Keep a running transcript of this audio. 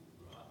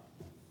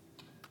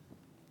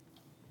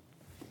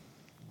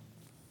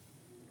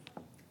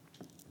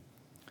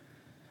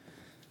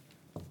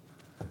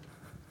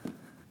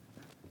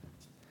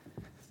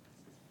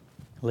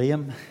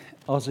Liam,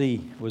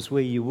 Aussie was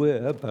where you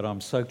were, but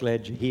I'm so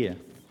glad you're here.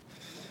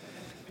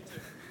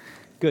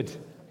 Good,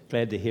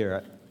 glad to hear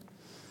it.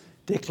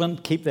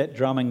 Declan, keep that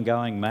drumming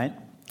going, mate.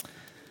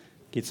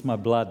 Gets my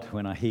blood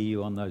when I hear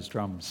you on those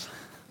drums.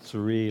 It's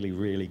really,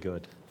 really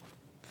good.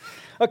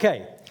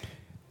 Okay,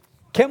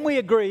 can we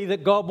agree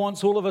that God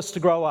wants all of us to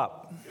grow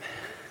up?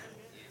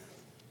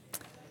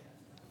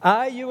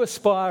 Are you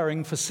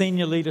aspiring for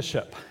senior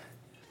leadership?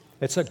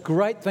 It's a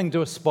great thing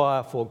to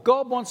aspire for.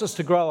 God wants us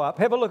to grow up.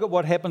 Have a look at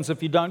what happens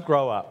if you don't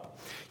grow up.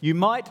 You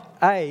might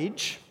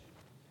age,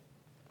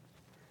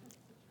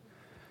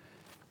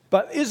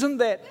 but isn't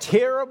that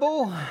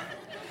terrible?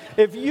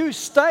 If you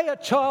stay a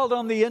child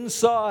on the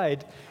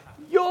inside,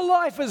 your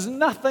life is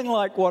nothing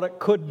like what it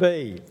could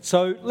be.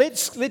 So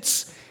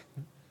let's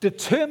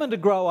determine to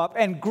grow up,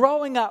 and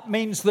growing up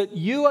means that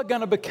you are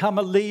going to become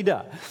a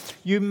leader.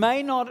 You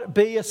may not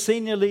be a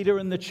senior leader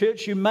in the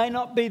church, you may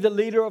not be the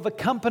leader of a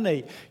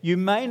company, you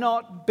may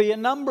not be a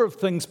number of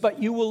things,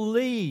 but you will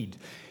lead.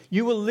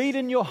 You will lead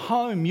in your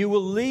home, you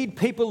will lead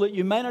people that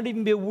you may not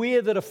even be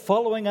aware that are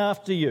following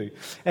after you.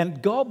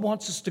 And God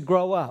wants us to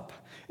grow up.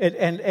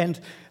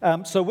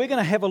 So we're going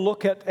to have a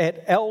look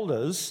at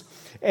elders.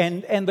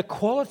 And the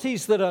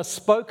qualities that are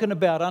spoken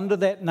about under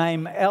that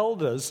name,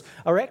 elders,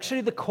 are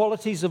actually the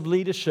qualities of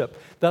leadership.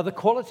 They're the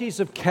qualities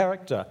of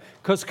character.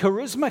 Because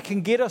charisma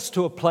can get us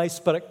to a place,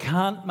 but it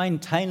can't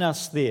maintain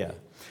us there.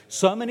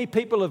 So many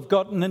people have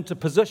gotten into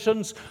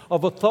positions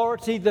of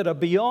authority that are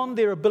beyond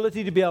their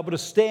ability to be able to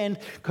stand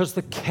because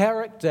the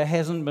character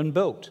hasn't been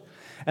built.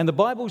 And the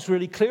Bible's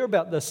really clear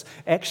about this.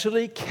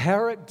 Actually,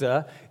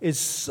 character is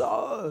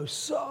so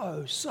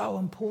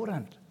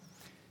important.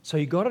 So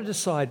you've got to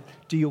decide,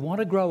 do you want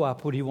to grow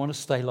up or do you want to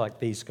stay like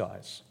these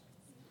guys?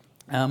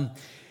 The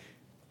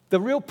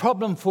real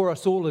problem for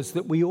us all is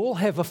that we all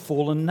have a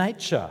fallen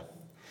nature.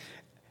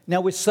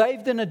 Now, we're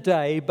saved in a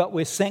day, but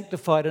we're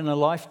sanctified in a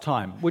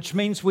lifetime, which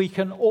means we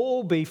can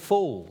all be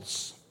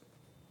fools.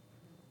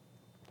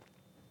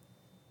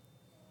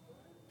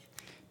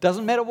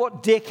 Doesn't matter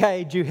what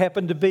decade you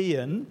happen to be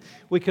in,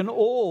 we can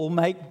all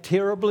make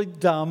terribly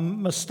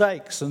dumb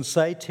mistakes and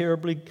say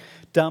terribly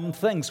dumb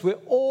things. We're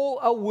all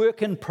a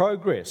work in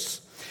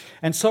progress.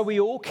 And so we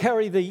all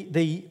carry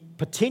the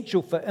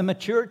potential for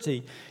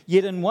immaturity.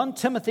 Yet in 1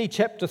 Timothy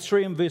chapter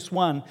 3 and verse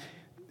 1,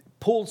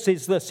 Paul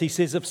says this. He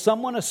says, if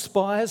someone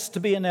aspires to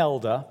be an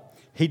elder,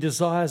 he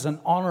desires an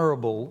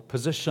honourable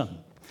position.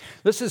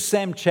 This is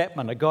Sam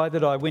Chapman, a guy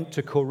that I went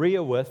to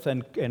Korea with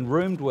and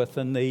roomed with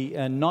in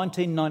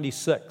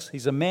 1996.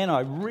 He's a man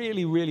I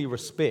really, really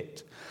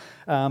respect.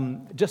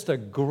 Just a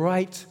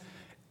great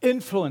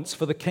influence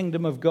for the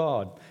kingdom of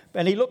God.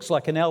 And he looks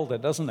like an elder,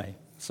 doesn't he?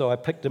 So I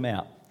picked him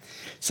out.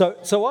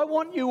 So I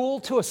want you all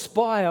to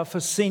aspire for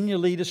senior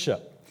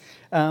leadership.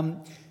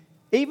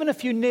 Even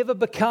if you never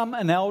become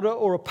an elder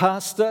or a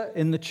pastor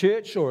in the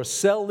church or a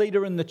cell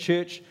leader in the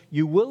church,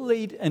 you will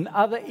lead in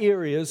other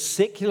areas,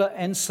 secular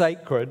and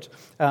sacred.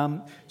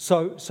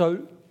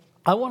 So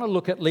I want to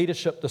look at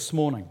leadership this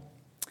morning.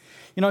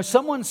 You know,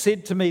 someone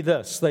said to me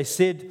this. They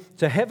said,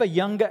 to have a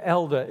younger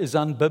elder is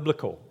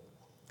unbiblical.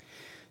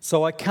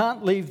 So I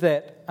can't leave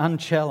that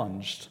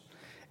unchallenged.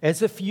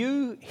 As if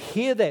you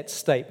hear that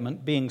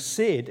statement being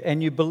said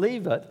and you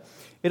believe it,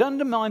 it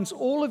undermines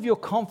all of your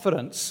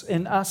confidence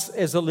in us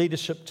as a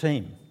leadership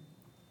team,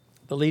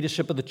 the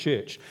leadership of the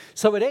church.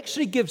 So it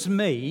actually gives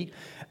me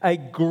a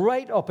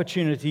great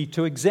opportunity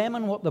to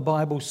examine what the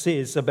Bible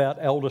says about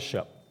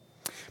eldership,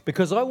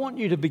 because I want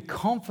you to be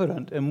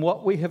confident in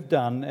what we have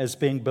done as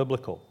being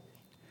biblical.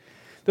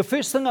 The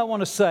first thing I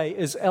want to say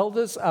is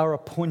elders are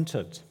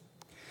appointed.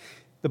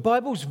 The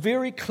Bible's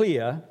very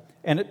clear,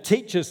 and it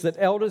teaches that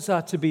elders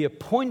are to be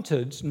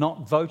appointed,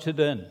 not voted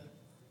in.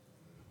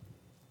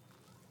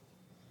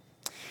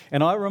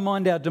 And I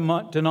remind our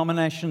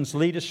denomination's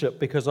leadership,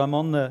 because I'm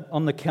on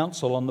the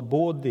council, on the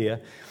board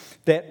there,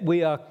 that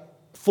we are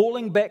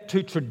falling back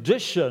to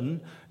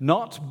tradition,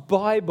 not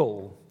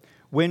Bible,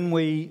 when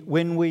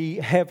we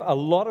have a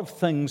lot of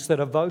things that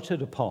are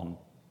voted upon,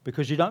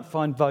 because you don't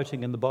find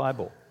voting in the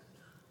Bible.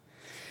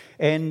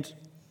 And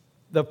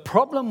the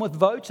problem with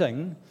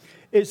voting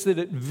is that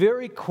it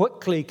very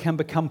quickly can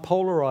become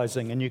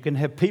polarizing, and you can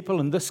have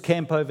people in this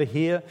camp over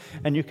here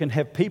and you can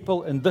have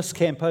people in this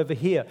camp over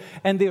here.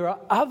 And there are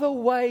other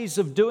ways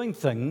of doing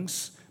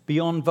things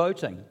beyond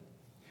voting.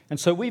 And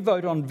so we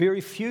vote on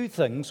very few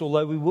things,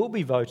 although we will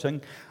be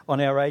voting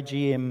on our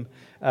AGM,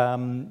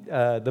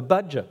 the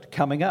budget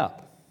coming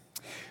up.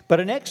 But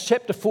in Acts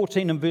chapter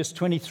 14 and verse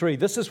 23,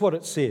 this is what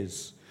it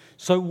says.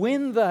 So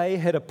when they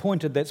had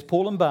appointed, that's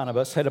Paul and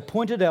Barnabas, had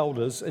appointed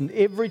elders in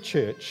every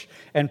church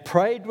and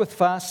prayed with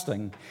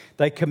fasting,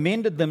 they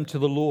commended them to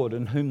the Lord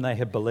in whom they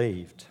had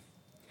believed.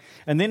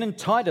 And then in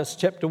Titus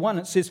chapter 1,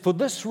 it says, for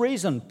this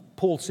reason,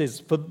 Paul says,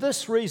 for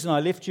this reason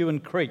I left you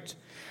in Crete,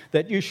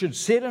 that you should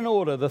set in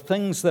order the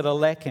things that are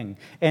lacking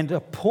and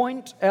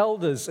appoint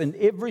elders in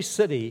every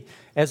city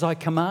as I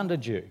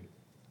commanded you.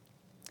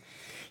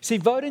 See,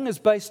 voting is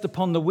based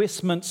upon the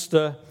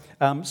Westminster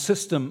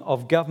system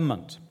of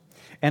government.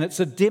 And it's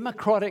a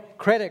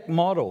democratic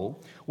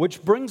model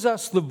which brings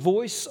us the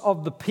voice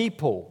of the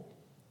people.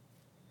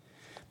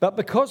 But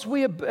because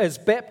we, as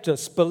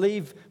Baptists,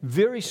 believe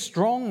very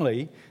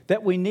strongly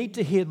that we need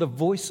to hear the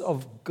voice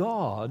of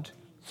God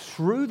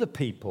through the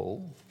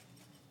people,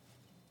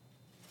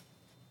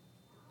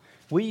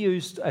 we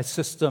used a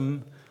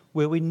system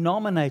where we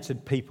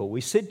nominated people.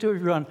 We said to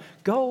everyone,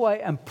 go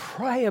away and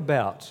pray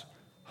about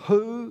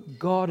who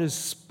God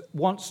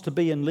wants to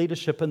be in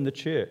leadership in the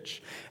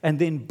church, and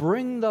then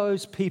bring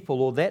those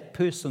people or that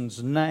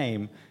person's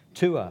name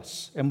to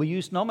us. And we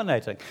used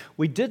nominating.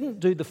 We didn't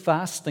do the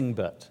fasting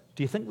bit.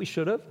 Do you think we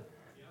should have?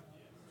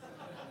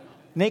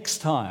 Next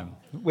time,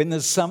 when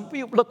there's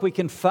look, we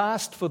can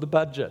fast for the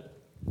budget.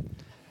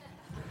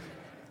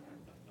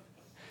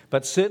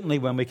 But certainly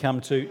when we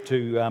come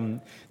to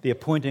the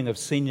appointing of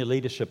senior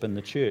leadership in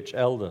the church,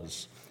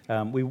 elders,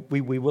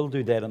 we will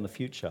do that in the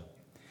future.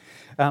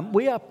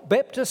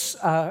 Baptists,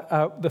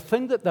 the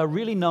thing that they're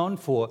really known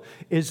for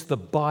is the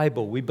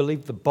Bible. We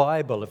believe the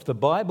Bible. If the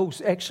Bible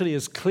actually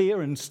is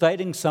clear in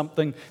stating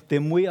something,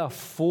 then we are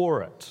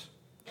for it.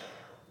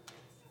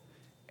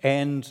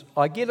 And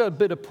I get a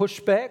bit of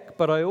pushback,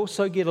 but I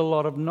also get a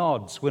lot of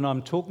nods when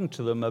I'm talking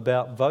to them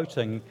about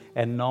voting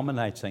and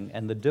nominating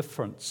and the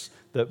difference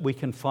that we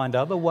can find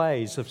other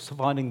ways of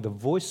finding the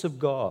voice of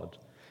God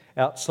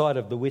outside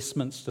of the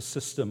Westminster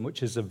system,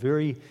 which is a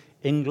very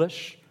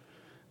English,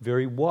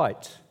 very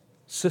white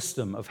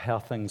system of how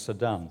things are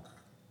done.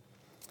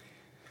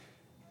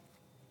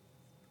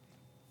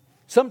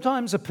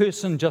 Sometimes a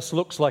person just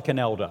looks like an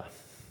elder.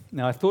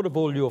 Now, I thought of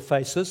all your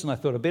faces, and I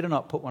thought I better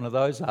not put one of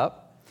those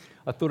up.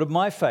 I thought of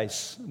my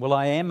face. Well,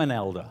 I am an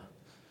elder,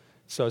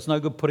 so it's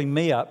no good putting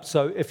me up.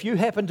 So if you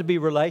happen to be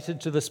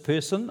related to this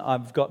person,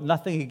 I've got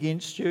nothing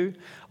against you.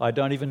 I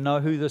don't even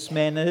know who this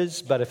man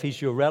is, but if he's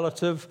your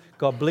relative,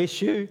 God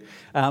bless you.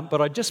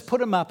 But I just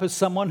put him up as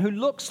someone who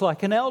looks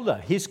like an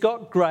elder. He's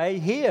got grey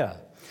hair.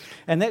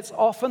 And that's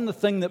often the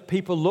thing that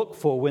people look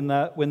for when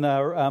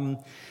they're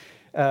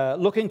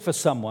looking for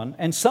someone.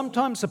 And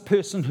sometimes a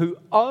person who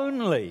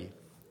only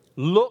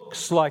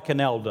looks like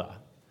an elder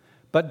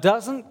but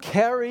doesn't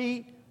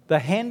carry the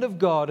hand of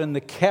God and the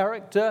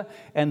character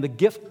and the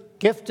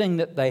gifting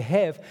that they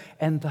have,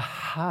 and the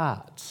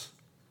heart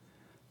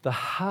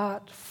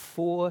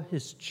for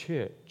his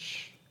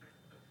church.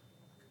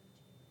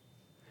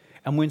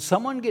 And when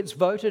someone gets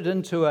voted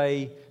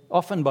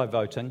often by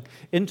voting,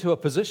 into a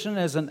position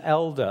as an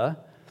elder,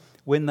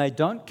 when they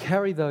don't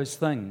carry those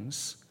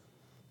things,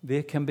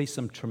 there can be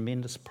some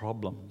tremendous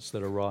problems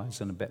that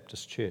arise in a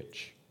Baptist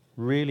church.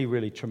 Really,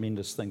 really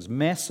tremendous things,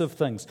 massive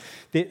things.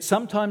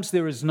 Sometimes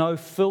there is no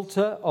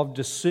filter of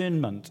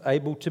discernment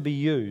able to be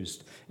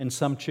used in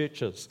some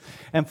churches.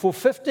 And for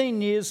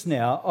 15 years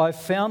now, I've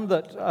found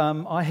that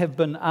I have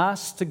been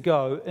asked to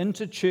go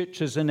into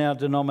churches in our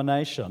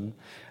denomination,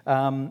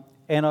 and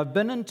I've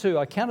been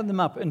I counted them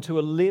up, into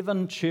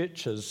 11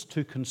 churches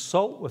to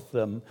consult with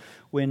them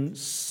when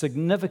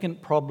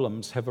significant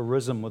problems have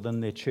arisen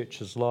within their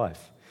church's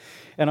life.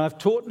 And I've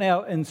taught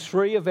now in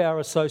 3 of our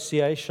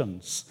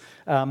associations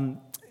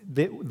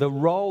the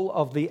role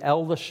of the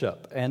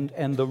eldership and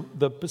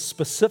the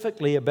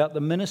specifically about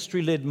the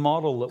ministry-led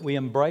model that we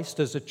embraced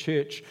as a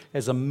church,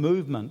 as a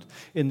movement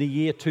in the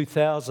year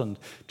 2000,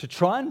 to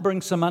try and bring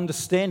some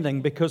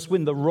understanding, because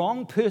when the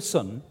wrong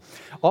person,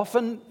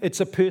 often it's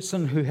a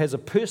person who has a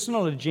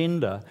personal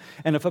agenda,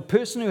 and if a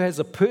person who has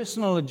a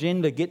personal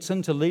agenda gets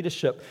into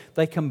leadership,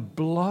 they can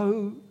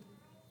blow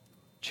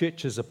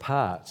churches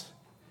apart.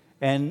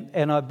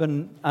 And I've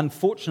been,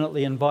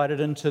 unfortunately, invited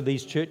into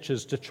these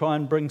churches to try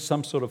and bring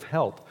some sort of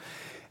help.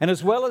 And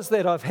as well as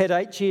that, I've had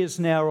 8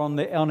 years now on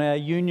our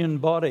union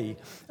body,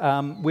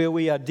 where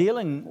we are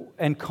dealing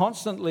and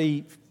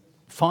constantly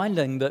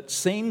finding that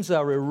scenes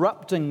are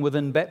erupting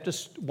within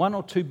 1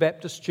 or 2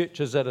 Baptist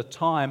churches at a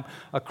time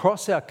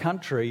across our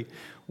country,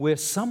 where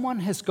someone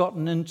has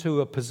gotten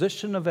into a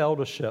position of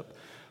eldership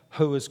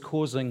who is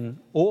causing,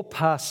 or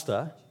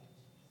pastor,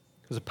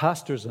 because a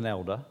pastor is an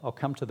elder, I'll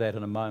come to that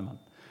in a moment,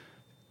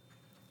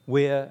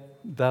 where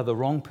they're the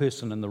wrong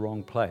person in the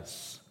wrong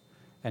place.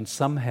 And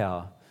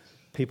somehow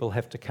people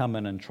have to come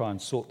in and try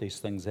and sort these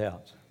things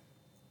out.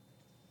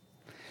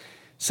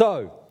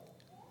 So,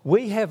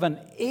 we have an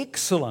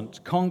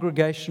excellent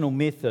congregational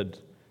method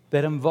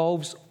that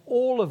involves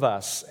all of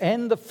us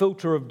and the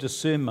filter of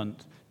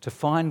discernment to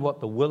find what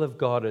the will of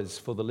God is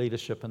for the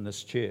leadership in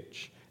this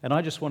church. And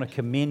I just want to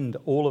commend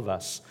all of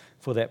us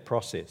for that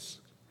process.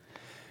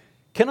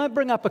 Can I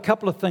bring up a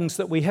couple of things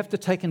that we have to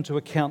take into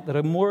account that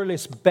are more or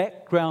less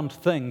background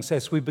things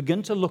as we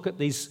begin to look at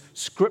these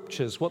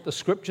scriptures, what the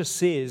scripture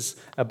says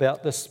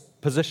about this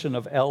position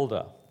of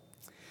elder?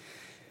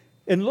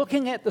 In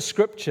looking at the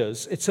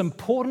scriptures, it's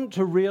important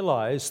to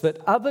realize that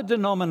other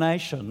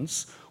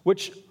denominations,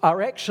 which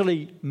are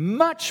actually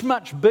much,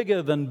 much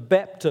bigger than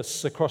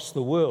Baptists across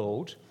the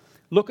world,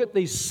 look at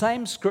these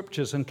same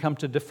scriptures and come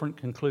to different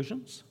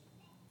conclusions.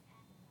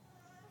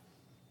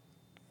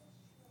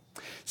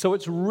 So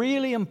it's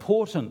really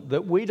important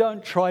that we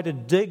don't try to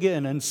dig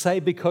in and say,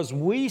 because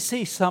we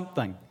see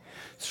something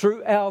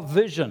through our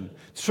vision,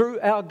 through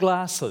our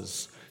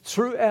glasses,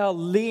 through our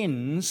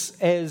lens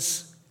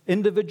as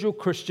individual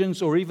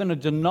Christians or even a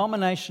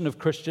denomination of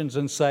Christians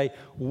and say,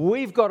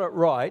 we've got it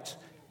right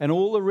and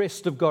all the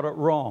rest have got it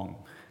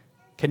wrong.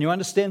 Can you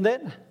understand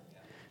that?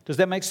 Does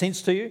that make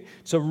sense to you?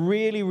 It's a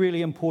really,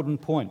 really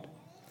important point.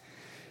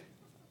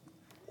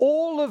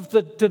 All of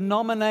the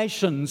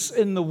denominations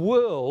in the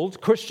world,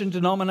 Christian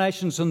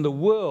denominations in the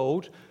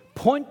world,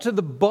 point to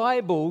the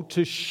Bible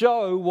to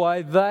show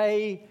why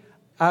they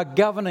are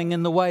governing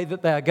in the way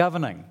that they are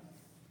governing.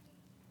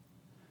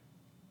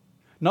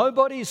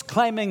 Nobody's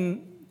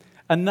claiming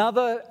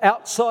another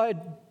outside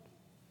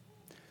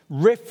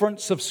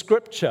reference of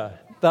Scripture.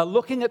 They're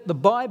looking at the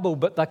Bible,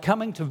 but they're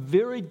coming to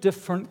very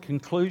different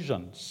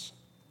conclusions.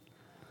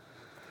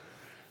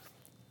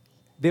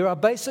 There are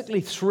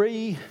basically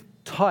three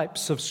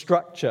types of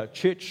structure,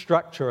 church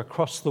structure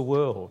across the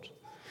world.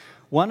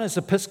 One is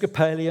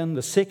Episcopalian,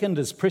 the second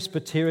is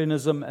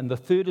Presbyterianism, and the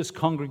third is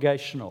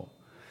Congregational.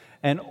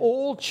 And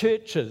all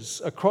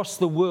churches across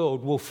the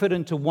world will fit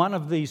into one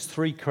of these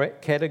three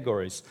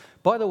categories.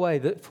 By the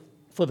way,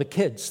 for the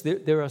kids,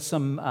 there are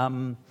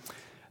some,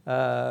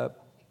 what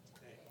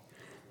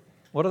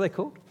are they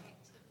called?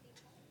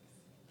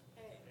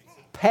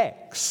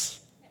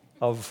 Packs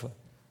of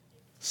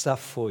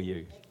stuff for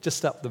you,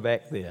 just up the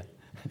back there.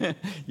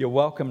 You're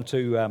welcome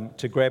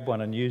to grab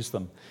one and use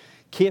them.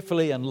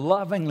 Carefully and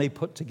lovingly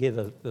put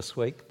together this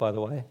week, by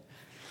the way.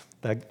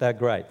 They're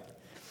great.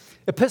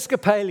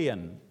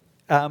 Episcopalian.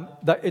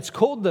 It's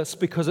called this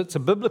because it's a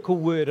biblical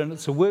word, and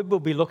it's a word we'll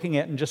be looking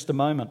at in just a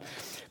moment.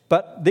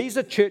 But these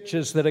are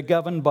churches that are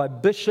governed by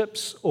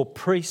bishops or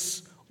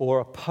priests or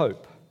a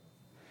pope.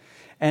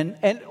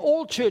 And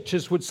all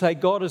churches would say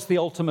God is the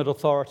ultimate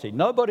authority.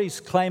 Nobody's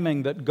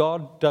claiming that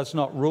God does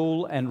not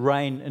rule and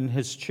reign in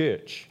his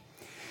church.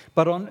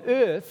 But on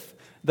earth,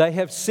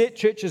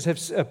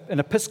 an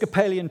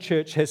Episcopalian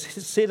church has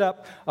set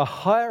up a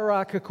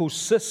hierarchical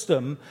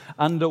system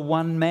under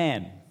one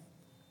man.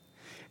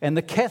 And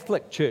the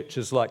Catholic Church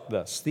is like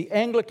this. The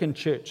Anglican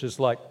Church is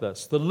like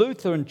this. The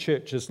Lutheran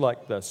Church is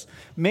like this.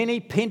 Many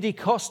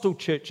Pentecostal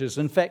churches,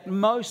 in fact,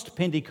 most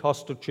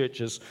Pentecostal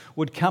churches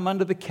would come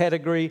under the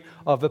category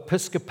of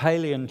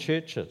Episcopalian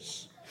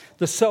churches.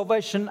 The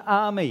Salvation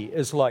Army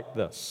is like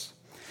this.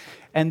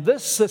 And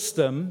this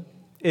system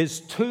is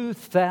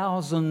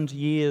 2,000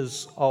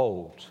 years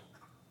old.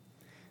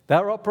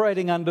 They're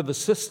operating under the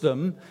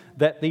system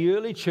that the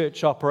early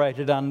church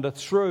operated under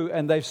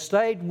and they've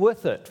stayed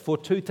with it for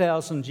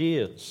 2,000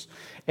 years.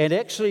 And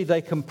actually,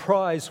 they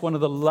comprise one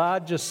of the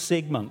largest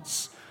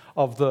segments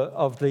of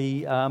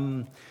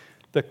the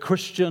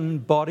Christian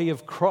body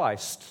of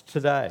Christ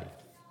today.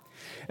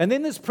 And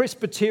then there's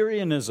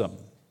Presbyterianism.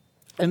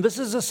 And this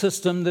is a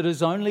system that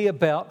is only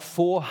about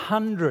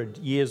 400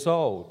 years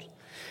old.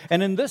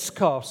 And in this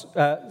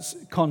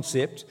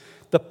concept,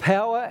 the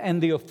power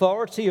and the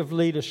authority of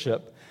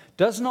leadership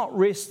does not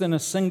rest in a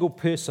single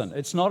person.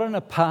 It's not in a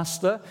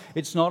pastor,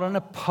 it's not in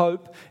a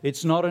pope,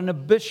 it's not in a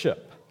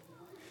bishop,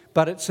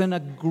 but it's in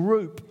a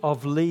group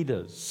of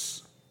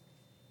leaders.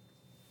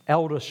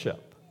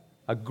 Eldership,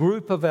 a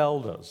group of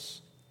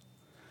elders.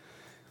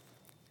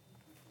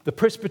 The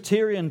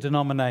Presbyterian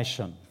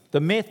denomination, the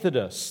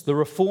Methodists, the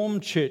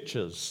Reformed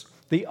churches,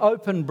 the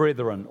Open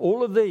Brethren,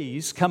 all of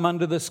these come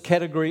under this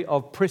category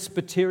of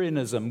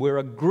Presbyterianism. We're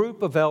a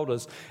group of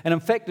elders. And in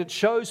fact, it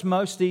shows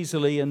most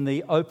easily in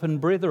the Open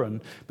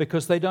Brethren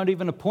because they don't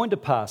even appoint a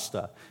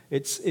pastor.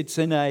 It's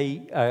in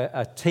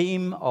a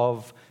team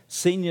of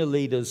senior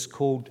leaders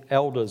called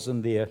elders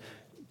in their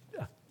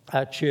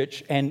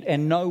church,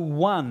 and no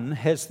one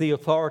has the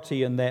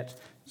authority in that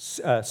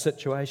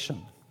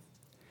situation.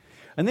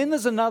 And then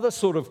there's another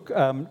sort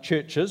of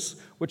churches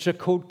which are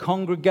called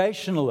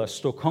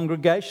Congregationalist or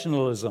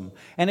Congregationalism.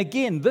 And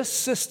again, this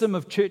system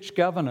of church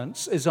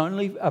governance is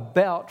only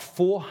about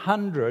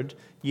 400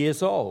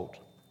 years old.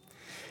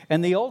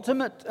 And the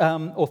ultimate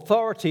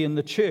authority in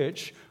the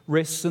church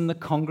rests in the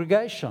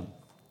congregation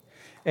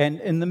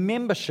and in the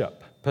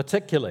membership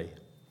particularly.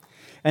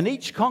 And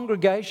each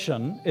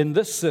congregation in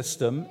this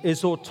system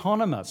is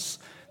autonomous.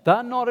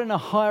 They're not in a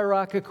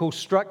hierarchical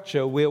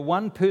structure where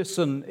one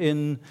person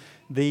in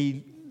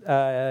the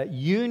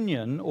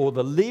union or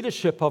the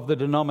leadership of the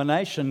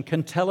denomination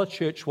can tell a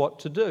church what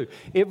to do.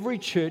 Every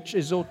church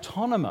is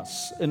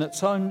autonomous in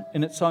its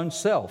own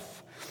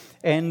self.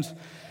 And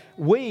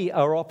we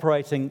are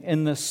operating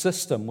in this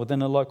system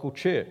within a local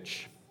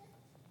church.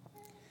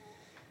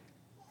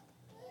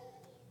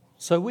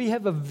 So we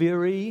have a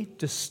very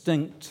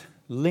distinct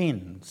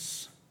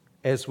lens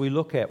as we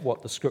look at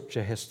what the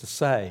Scripture has to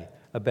say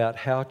about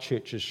how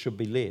churches should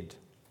be led.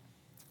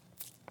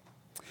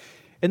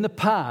 In the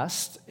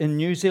past, in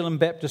New Zealand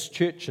Baptist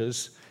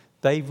churches,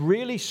 they've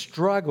really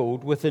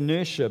struggled with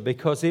inertia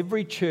because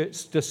every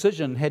church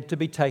decision had to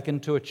be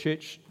taken to a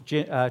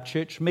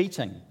church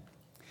meeting.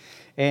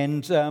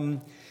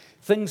 And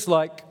things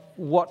like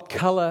what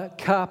colour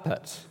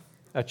carpet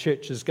a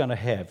church is going to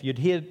have. You'd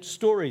hear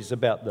stories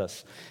about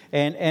this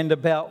and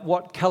about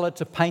what colour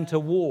to paint a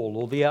wall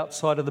or the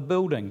outside of the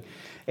building.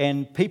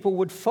 And people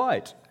would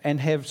fight and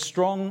have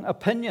strong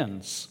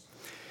opinions.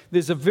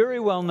 There's a very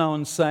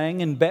well-known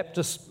saying in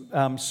Baptist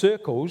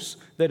circles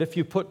that if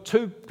you put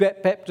two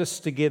Baptists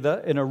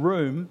together in a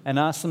room and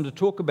ask them to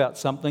talk about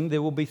something,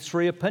 there will be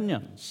three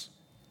opinions.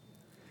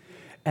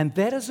 And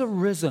that has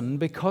arisen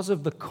because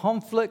of the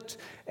conflict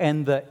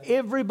and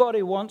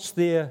everybody wants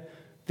their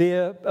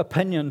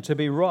opinion to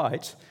be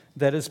right.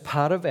 That is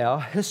part of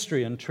our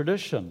history and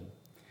tradition.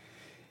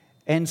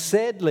 And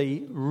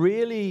sadly,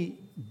 really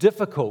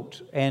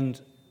difficult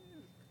and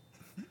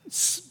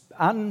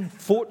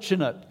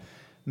unfortunate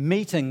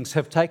meetings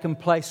have taken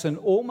place in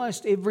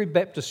almost every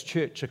Baptist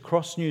church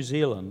across New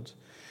Zealand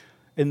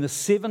in the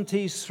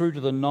 70s through to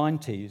the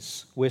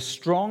 90s, where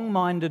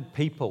strong-minded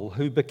people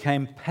who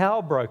became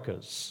power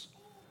brokers,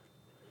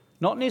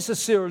 not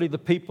necessarily the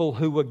people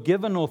who were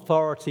given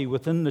authority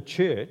within the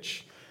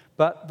church,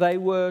 but they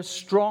were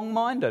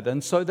strong-minded,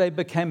 and so they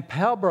became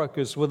power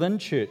brokers within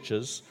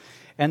churches,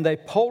 and they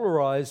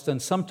polarized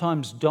and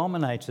sometimes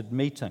dominated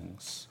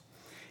meetings.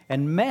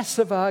 And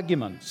massive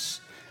arguments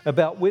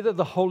about whether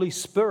the Holy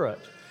Spirit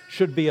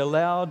should be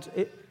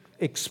allowed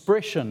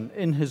expression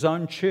in his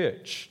own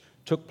church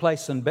took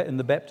place in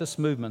the Baptist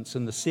movements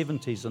in the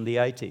 70s and the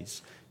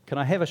 80s. Can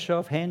I have a show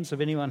of hands of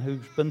anyone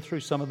who's been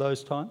through some of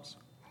those times?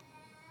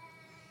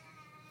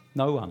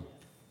 No one.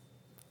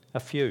 A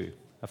few.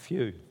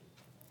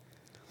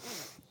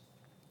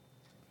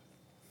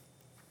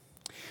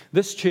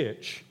 This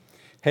church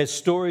has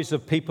stories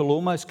of people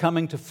almost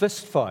coming to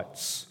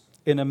fistfights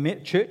in a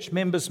church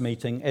members'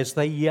 meeting as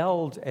they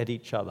yelled at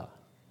each other.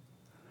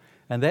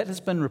 And that has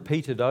been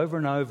repeated over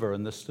and over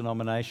in this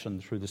denomination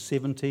through the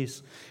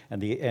 70s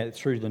and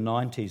through the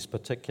 90s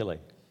particularly.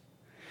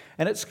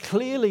 And it's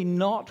clearly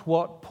not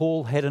what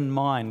Paul had in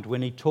mind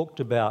when he talked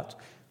about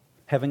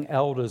having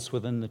elders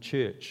within the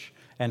church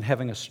and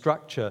having a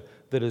structure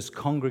that is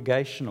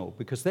congregational,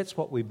 because that's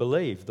what we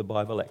believe the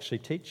Bible actually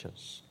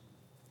teaches.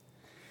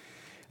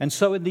 And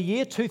so in the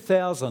year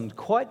 2000,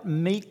 quite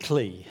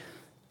meekly,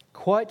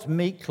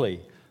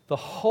 the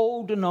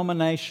whole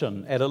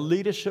denomination at a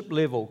leadership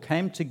level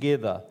came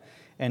together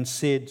and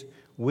said,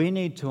 we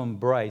need to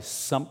embrace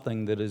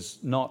something that is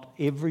not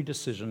every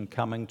decision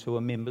coming to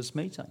a members'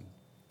 meeting.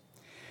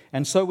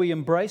 And so we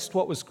embraced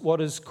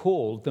what is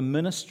called the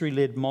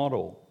ministry-led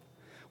model,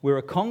 where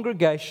a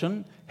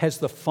congregation has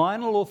the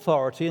final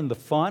authority and the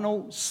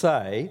final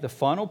say, the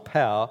final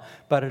power,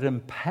 but it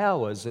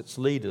empowers its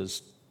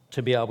leaders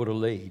to be able to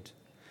lead.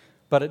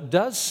 But it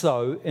does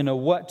so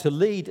to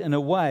lead in a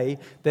way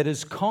that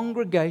is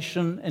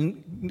congregational,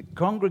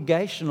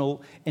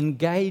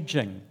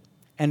 engaging,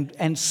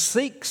 and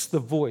seeks the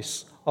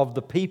voice of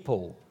the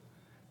people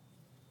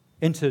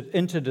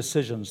into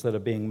decisions that are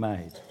being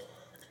made.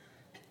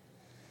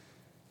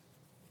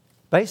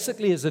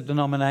 Basically, as a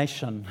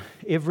denomination,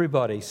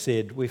 everybody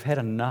said, we've had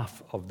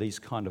enough of these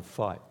kind of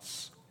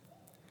fights.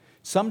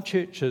 Some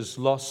churches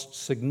lost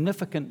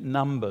significant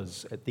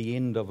numbers at the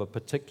end of a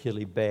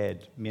particularly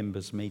bad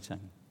members' meeting.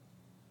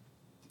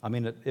 I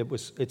mean,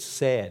 it's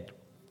sad,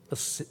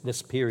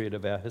 this period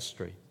of our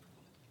history.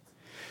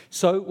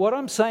 So what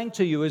I'm saying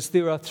to you is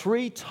there are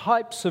three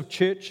types of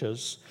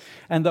churches,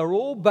 and they're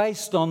all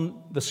based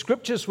on the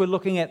scriptures we're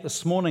looking at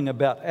this morning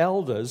about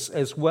elders,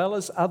 as well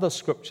as other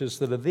scriptures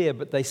that are there,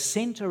 but they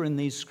center in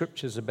these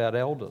scriptures about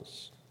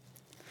elders.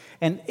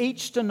 And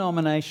each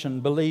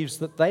denomination believes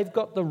that they've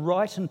got the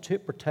right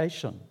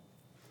interpretation.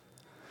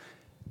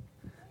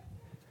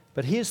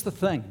 But here's the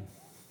thing.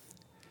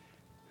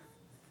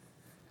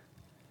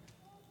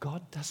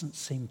 God doesn't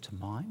seem to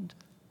mind.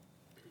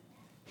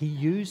 He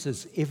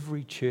uses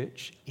every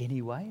church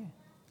anyway.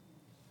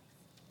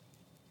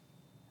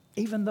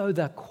 Even though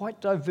they're quite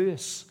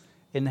diverse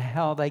in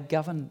how they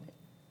govern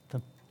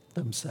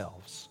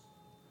themselves.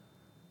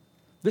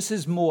 This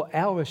is more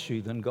our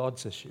issue than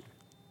God's issue.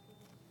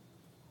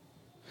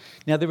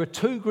 Now, there are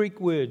two Greek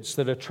words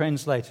that are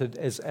translated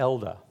as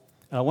elder.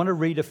 And I want to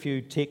read a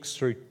few texts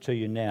through to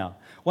you now.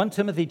 1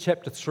 Timothy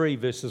chapter 3,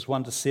 verses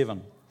 1 to 7.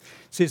 It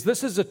says,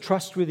 this is a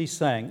trustworthy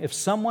saying. If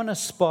someone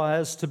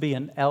aspires to be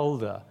an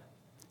elder,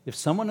 if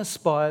someone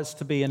aspires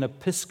to be an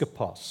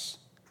episkopos,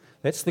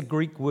 that's the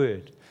Greek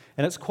word.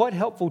 And it's quite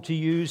helpful to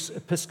use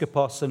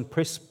episkopos and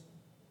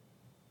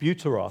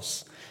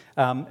presbyteros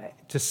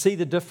to see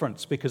the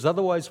difference, because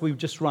otherwise we've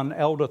just run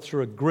elder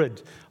through a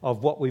grid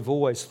of what we've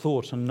always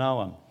thought and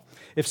known.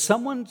 If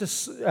someone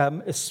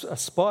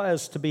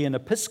aspires to be an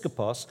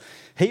episkopos,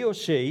 he or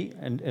she,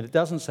 and it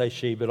doesn't say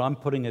she, but I'm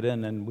putting it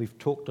in, and we've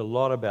talked a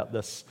lot about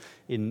this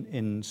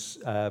in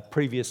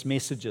previous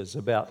messages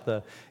about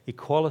the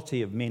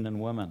equality of men and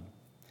women.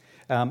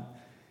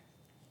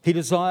 He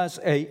desires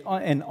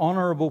an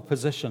honourable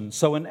position.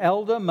 So an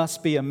elder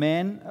must be a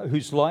man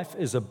whose life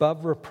is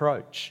above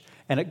reproach.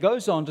 And it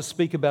goes on to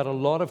speak about a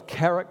lot of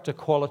character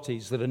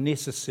qualities that are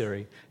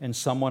necessary in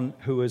someone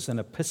who is an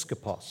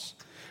episkopos.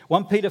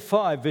 1 Peter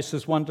 5,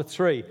 verses 1 to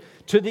 3.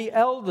 To the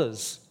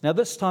elders, now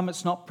this time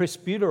it's not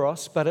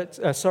presbyteros, but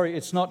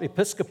it's not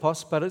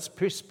episkopos, but it's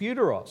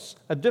presbyteros,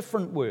 a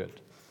different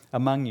word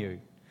among you.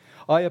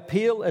 I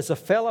appeal as a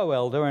fellow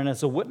elder and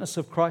as a witness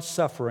of Christ's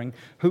suffering,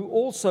 who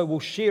also will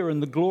share in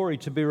the glory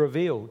to be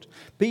revealed.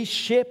 Be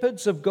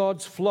shepherds of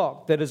God's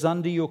flock that is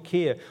under your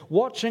care,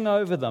 watching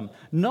over them,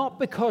 not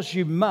because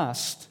you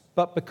must,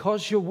 but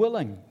because you're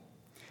willing,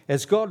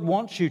 as God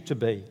wants you to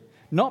be,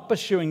 not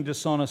pursuing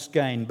dishonest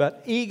gain,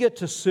 but eager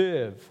to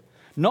serve,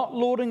 not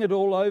lording it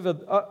all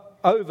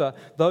over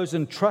those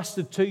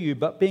entrusted to you,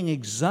 but being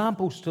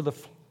examples to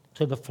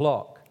the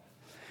flock.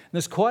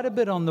 There's quite a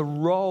bit on the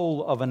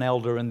role of an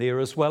elder in there,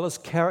 as well as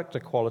character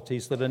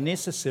qualities that are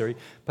necessary,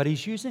 but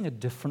he's using a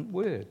different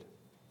word.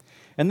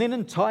 And then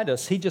in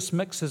Titus, he just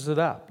mixes it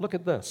up. Look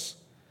at this.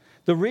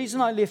 The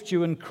reason I left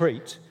you in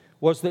Crete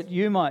was that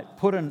you might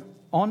put in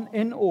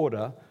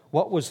order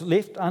what was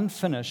left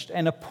unfinished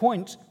and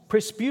appoint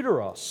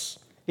presbyteros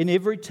in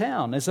every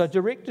town, as I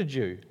directed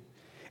you.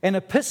 An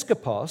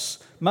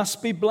episkopos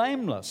must be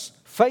blameless,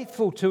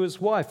 faithful to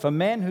his wife, a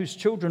man whose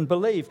children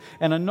believe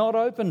and are not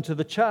open to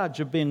the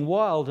charge of being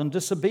wild and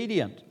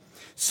disobedient.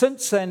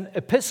 Since an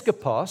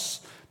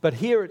episkopos, but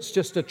here it's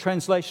just a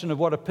translation of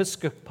what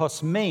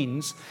episkopos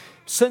means,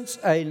 since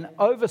an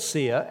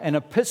overseer, an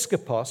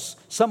episkopos,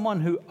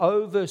 someone who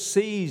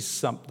oversees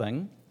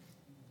something,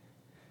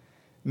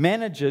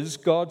 manages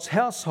God's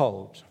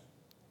household.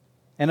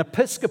 An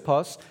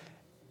episkopos,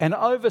 an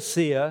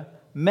overseer,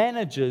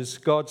 manages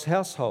God's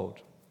household.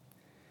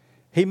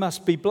 He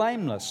must be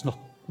blameless,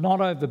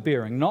 not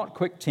overbearing, not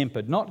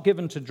quick-tempered, not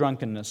given to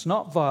drunkenness,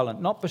 not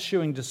violent, not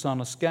pursuing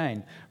dishonest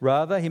gain.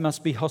 Rather, he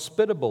must be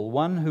hospitable,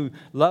 one who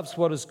loves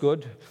what is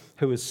good,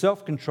 who is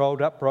self-controlled,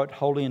 upright,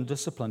 holy, and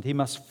disciplined. He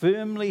must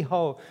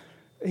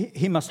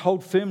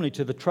hold firmly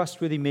to the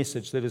trustworthy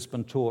message that has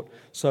been taught,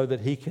 so that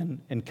he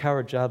can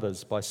encourage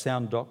others by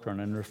sound doctrine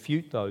and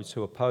refute those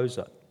who oppose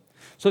it.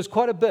 So there's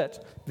quite a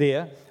bit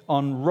there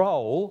on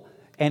role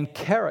and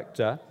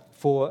character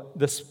for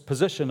this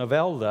position of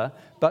elder,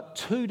 but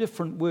two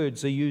different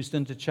words are used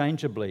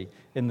interchangeably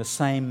in the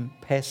same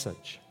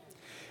passage.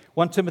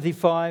 1 Timothy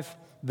 5,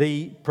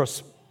 the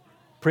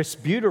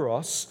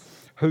presbyteros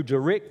who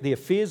direct the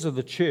affairs of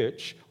the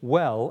church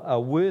well are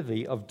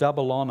worthy of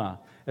double honour,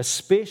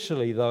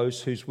 especially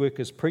those whose work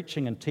is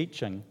preaching and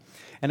teaching.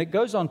 And it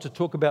goes on to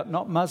talk about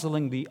not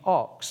muzzling the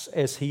ox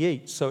as he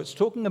eats. So it's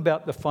talking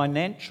about the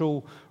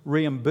financial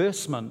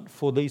reimbursement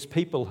for these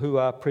people who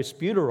are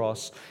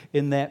presbyteros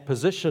in that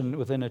position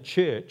within a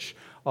church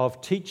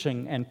of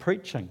teaching and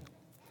preaching.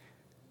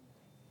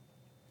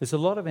 There's a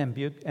lot of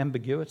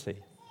ambiguity.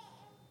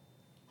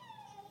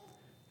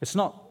 It's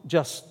not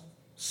just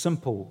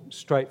simple,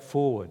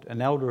 straightforward.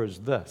 An elder is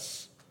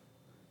this.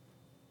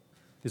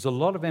 There's a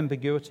lot of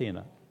ambiguity in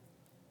it.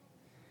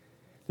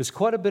 There's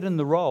quite a bit in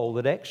the role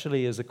that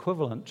actually is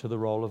equivalent to the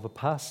role of a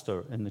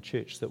pastor in the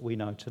church that we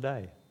know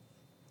today.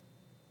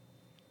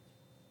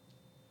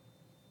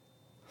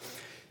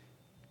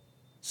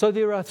 So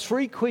there are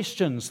three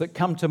questions that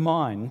come to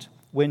mind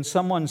when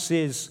someone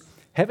says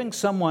having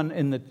someone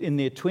in their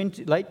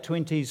late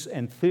 20s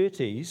and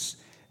 30s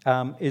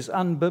is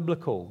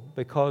unbiblical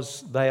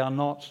because they are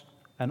not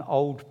an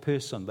old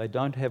person. They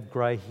don't have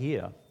grey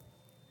hair.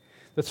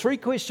 The three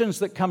questions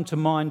that come to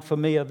mind for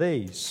me are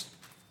these.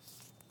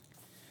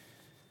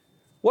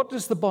 What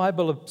does the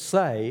Bible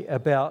say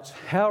about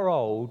how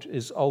old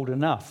is old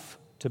enough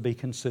to be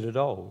considered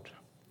old?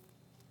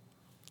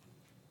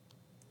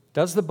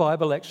 Does the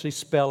Bible actually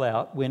spell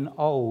out when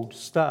old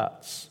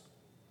starts?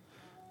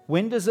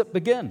 When does it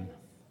begin?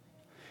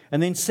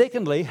 And then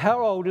secondly,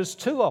 how old is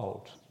too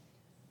old?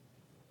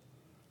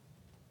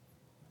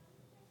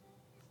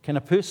 Can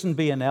a person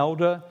be an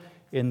elder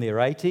in their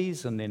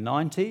 80s and their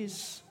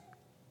 90s?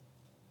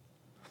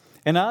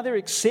 And are there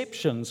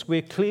exceptions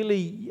where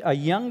clearly a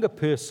younger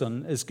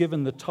person is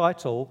given the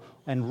title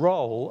and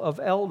role of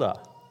elder?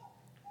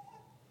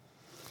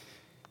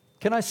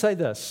 Can I say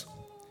this?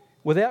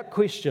 Without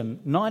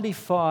question,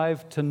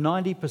 95 to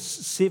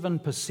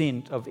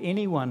 97% of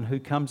anyone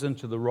who comes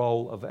into the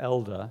role of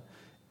elder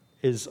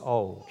is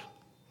old.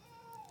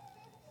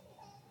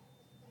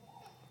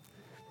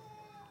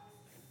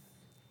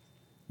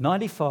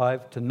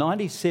 (95 to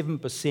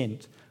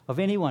 97% of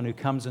anyone who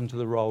comes into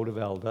the role of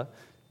elder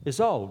is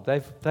old. But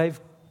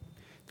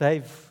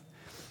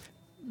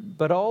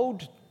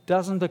old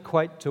doesn't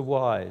equate to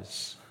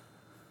wise.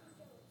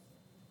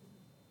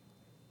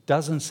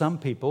 Doesn't some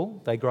people?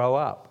 They grow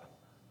up.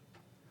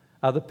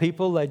 Other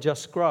people, they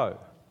just grow.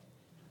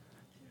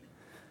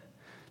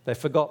 They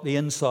forgot the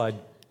inside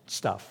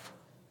stuff.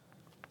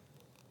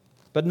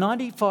 But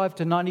 95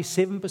 to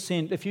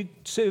 97%, if you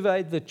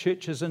surveyed the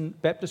churches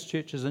and Baptist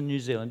churches in New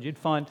Zealand, you'd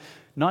find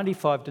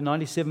 95 to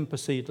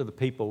 97% of the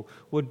people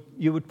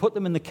you would put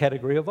them in the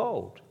category of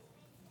old.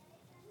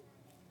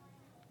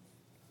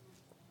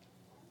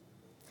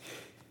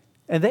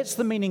 And that's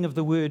the meaning of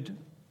the word,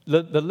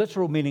 the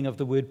literal meaning of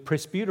the word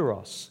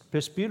presbyteros.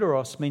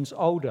 Presbyteros means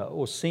older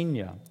or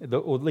senior,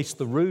 or at least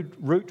the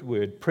root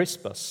word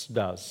presbys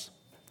does.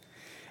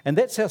 And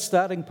that's our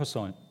starting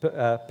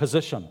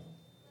position.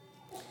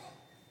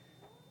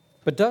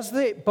 But does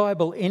the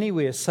Bible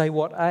anywhere say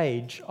what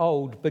age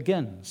old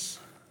begins?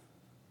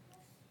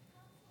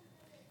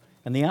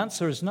 And the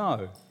answer is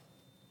no.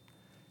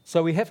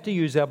 So we have to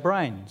use our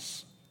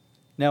brains.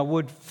 Now,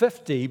 would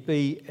 50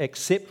 be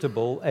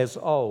acceptable as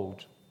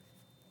old?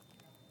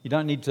 You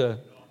don't need to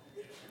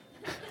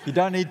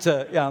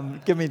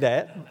give me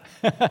that.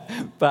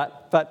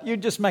 but you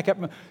just make up.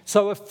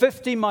 So if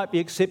 50 might be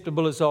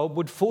acceptable as old,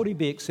 would 40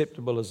 be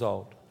acceptable as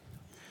old?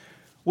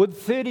 Would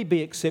 30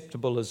 be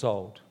acceptable as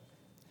old?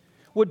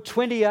 Would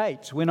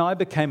 28, when I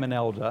became an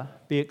elder,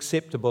 be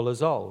acceptable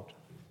as old?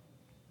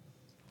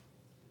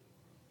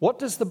 What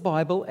does the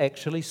Bible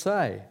actually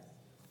say?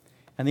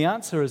 And the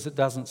answer is it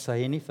doesn't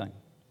say anything.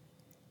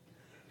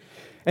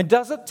 And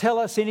does it tell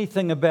us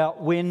anything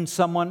about when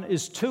someone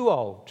is too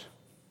old?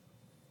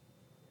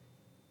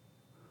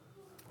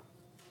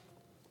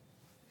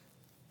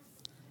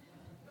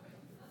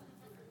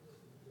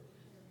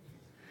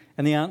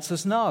 And the answer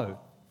is no.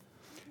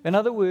 In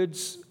other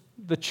words,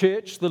 the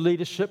church, the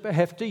leadership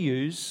have to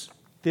use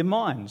their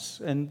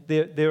minds and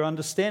their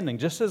understanding,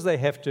 just as they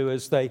have to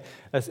as they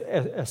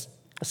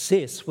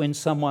assess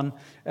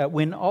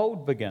when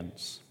old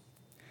begins.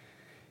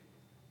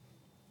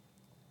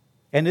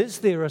 And is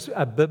there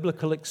a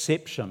biblical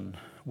exception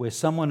where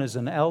someone is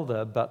an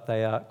elder, but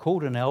they are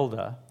called an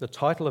elder, the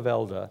title of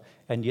elder,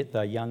 and yet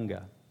they're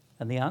younger?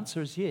 And the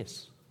answer is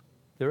yes,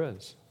 there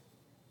is.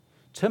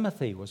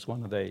 Timothy was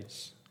one of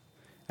these.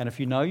 And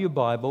if you know your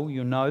Bible,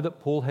 you know that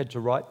Paul had to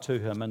write to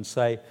him and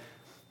say,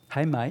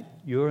 hey mate,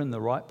 you're in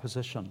the right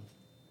position.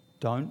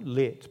 Don't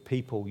let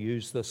people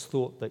use this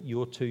thought that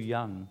you're too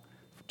young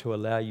to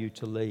allow you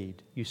to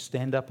lead. You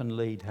stand up and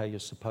lead how you're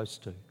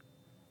supposed to.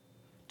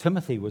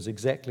 Timothy was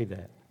exactly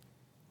that.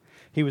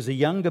 He was a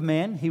younger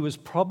man. He was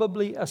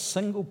probably a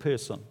single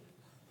person.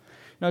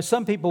 Now,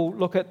 some people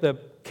look at the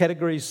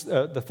categories,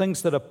 the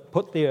things that are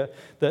put there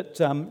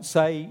that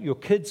say your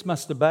kids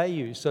must obey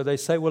you. So they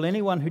say, well,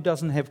 anyone who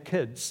doesn't have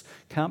kids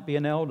can't be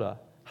an elder.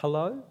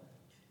 Hello?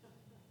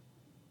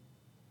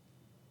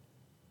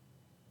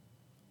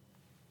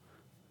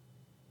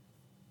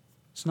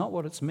 It's not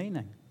what it's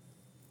meaning.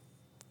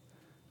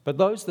 But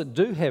those that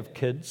do have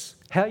kids,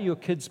 how your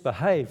kids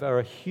behave are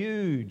a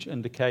huge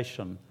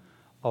indication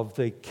of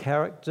the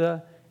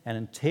character and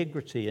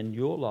integrity in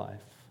your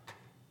life.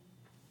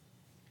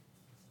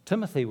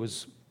 Timothy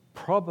was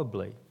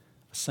probably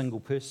a single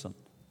person,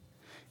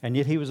 and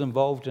yet he was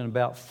involved in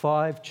about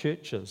 5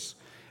 churches.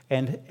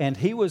 And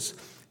he was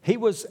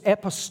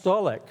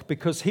apostolic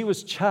because he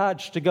was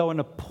charged to go and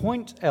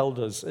appoint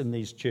elders in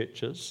these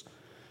churches,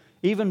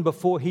 even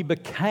before he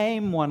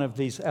became one of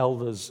these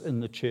elders in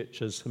the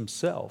churches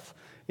himself,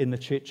 in the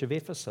church of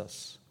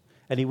Ephesus.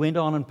 And he went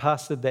on and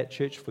pastored that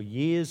church for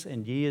years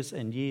and years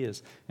and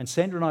years. And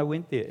Sandra and I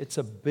went there. It's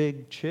a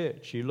big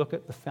church. You look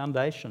at the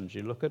foundations.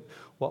 You look at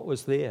what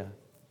was there.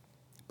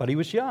 But he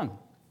was young.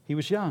 He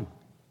was young.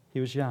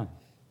 He was young.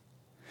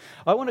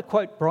 I want to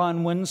quote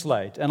Brian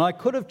Winslade, and I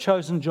could have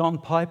chosen John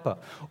Piper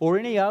or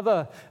any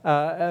other,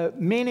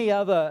 many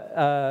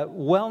other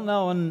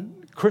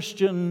well-known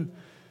Christian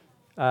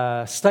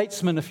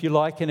statesmen, if you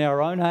like, in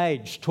our own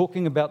age,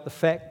 talking about the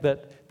fact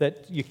that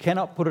you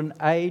cannot put an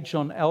age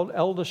on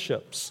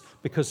elderships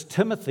because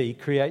Timothy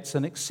creates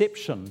an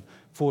exception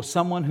for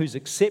someone who's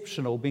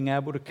exceptional being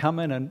able to come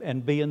in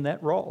and be in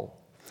that role.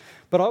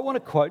 But I want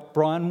to quote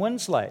Brian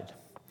Winslade.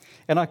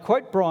 And I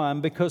quote Brian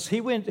because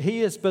he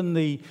has been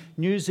the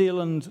New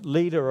Zealand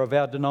leader of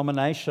our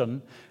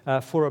denomination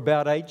for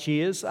about 8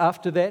 years.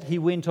 After that, he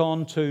went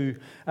on to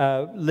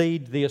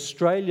lead the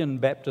Australian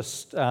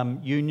Baptist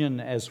Union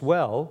as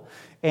well.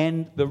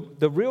 And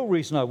the real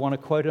reason I want to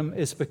quote him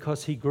is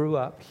because he grew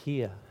up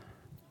here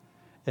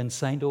in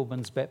St.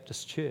 Albans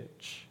Baptist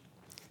Church.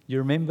 You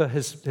remember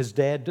his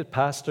dad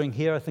pastoring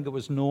here? I think it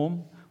was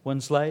Norm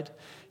Winslade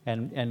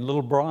and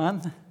little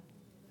Brian.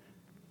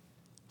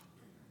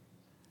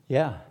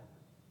 Yeah.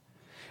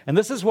 And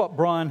this is what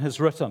Brian has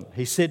written.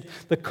 He said,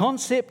 the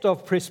concept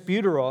of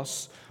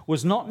presbyteros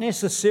was not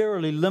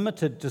necessarily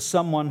limited to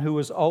someone who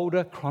was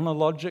older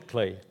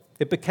chronologically.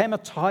 It became a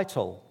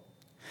title.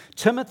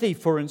 Timothy,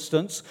 for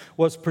instance,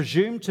 was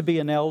presumed to be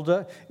an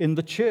elder in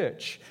the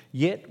church,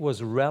 yet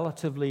was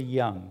relatively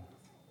young.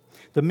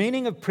 The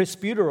meaning of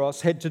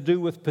presbyteros had to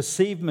do with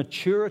perceived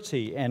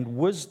maturity and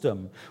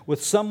wisdom,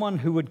 with someone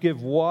who would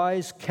give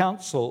wise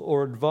counsel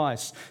or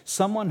advice,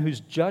 someone whose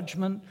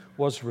judgment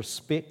was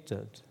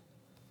respected.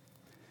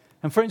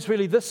 And friends,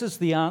 really, this is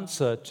the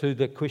answer to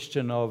the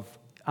question of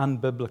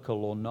unbiblical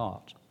or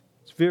not.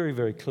 It's very,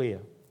 very clear.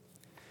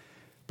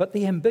 But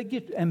the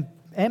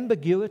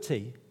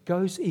ambiguity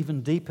goes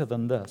even deeper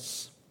than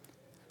this,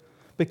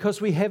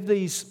 because we have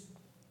these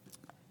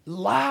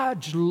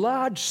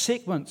large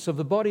segments of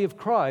the body of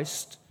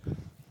Christ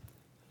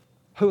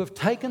who have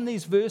taken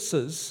these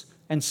verses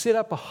and set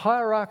up a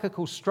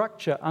hierarchical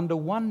structure under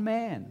one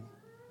man,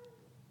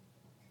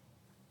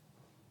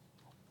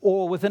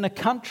 or within a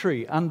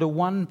country under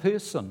one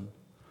person,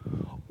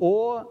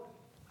 or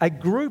a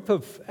group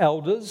of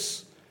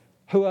elders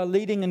who are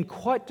leading in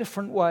quite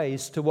different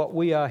ways to what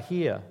we are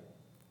here.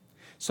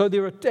 So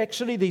there are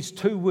actually these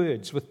two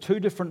words with two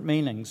different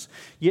meanings,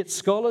 yet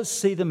scholars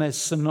see them as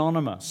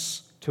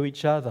synonymous to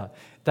each other.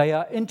 They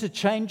are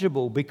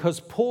interchangeable because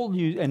Paul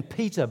and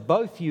Peter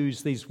both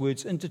use these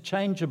words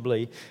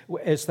interchangeably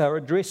as they're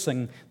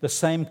addressing the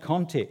same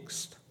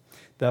context.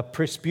 They're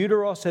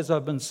presbyteros, as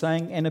I've been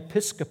saying, and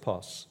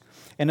episkopos.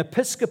 And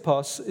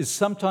episkopos is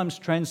sometimes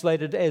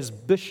translated as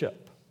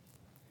bishop,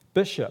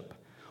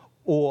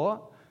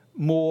 or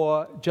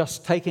more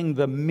just taking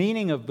the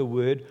meaning of the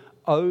word,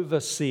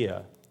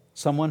 overseer,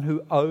 someone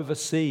who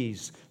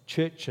oversees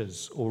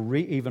churches or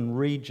even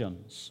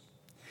regions.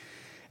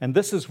 And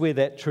this is where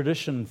that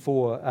tradition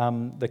for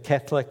the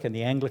Catholic and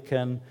the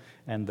Anglican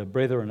and the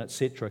Brethren,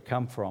 etc.,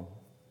 come from.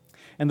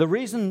 And the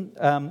reason,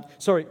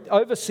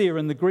 overseer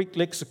in the Greek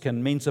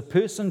lexicon means a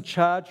person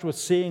charged with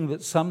seeing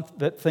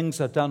that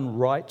things are done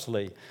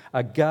rightly,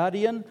 a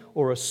guardian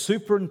or a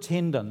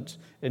superintendent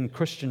in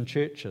Christian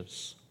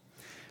churches.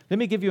 Let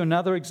me give you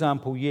another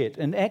example yet.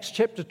 In Acts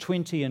chapter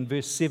 20 and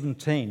verse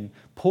 17,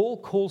 Paul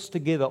calls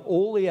together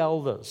all the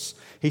elders.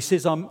 He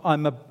says,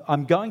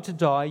 I'm going to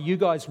die. You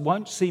guys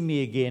won't see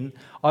me again.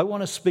 I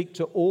want to speak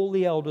to all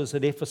the elders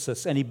at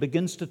Ephesus. And he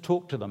begins to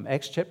talk to them.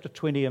 Acts chapter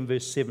 20 and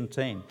verse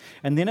 17.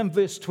 And then in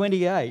verse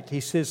 28, he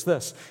says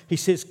this. He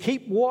says,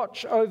 keep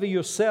watch over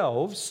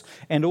yourselves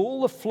and all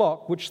the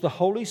flock which the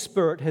Holy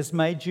Spirit has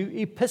made you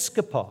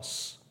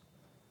episkopos,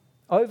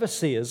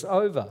 overseers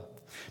over.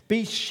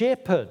 Be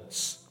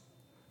shepherds,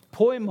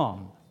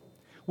 poimon,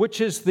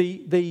 which is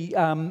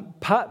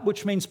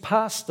which means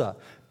pastor.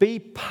 Be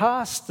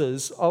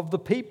pastors of the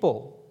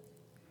people,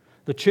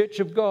 the church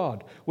of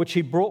God, which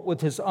he brought with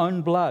his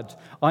own blood.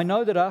 I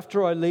know that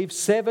after I leave,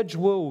 savage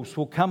wolves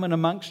will come in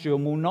amongst you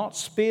and will not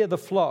spare the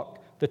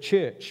flock, the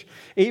church.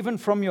 Even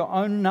from your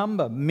own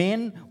number,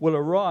 men will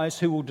arise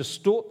who will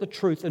distort the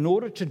truth in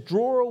order to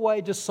draw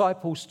away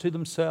disciples to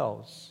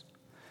themselves.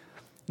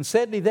 And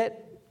sadly,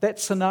 that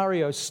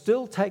scenario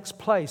still takes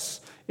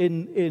place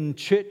in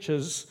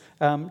churches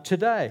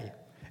today.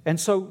 And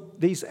so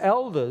these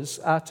elders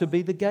are to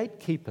be the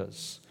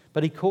gatekeepers.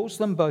 But he calls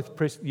them both,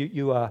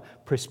 you are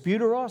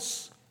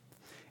presbyteros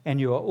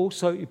and you are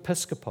also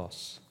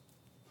episkopos.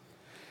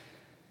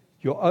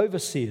 You're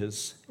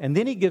overseers. And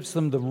then he gives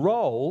them the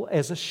role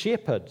as a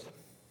shepherd.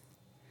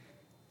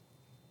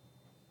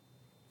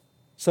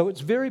 So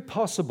it's very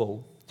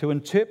possible to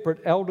interpret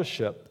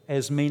eldership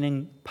as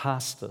meaning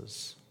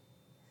pastors.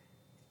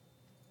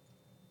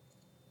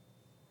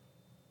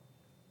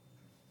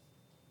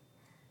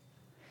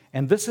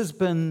 And this has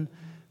been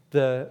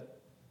the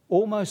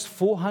almost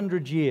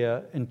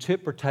 400-year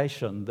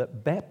interpretation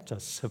that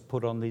Baptists have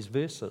put on these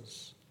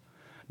verses.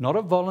 Not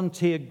a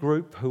volunteer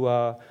group who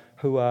are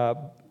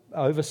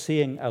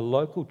overseeing a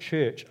local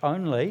church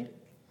only,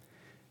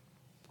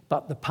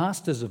 but the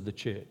pastors of the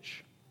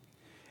church.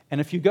 And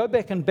if you go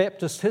back in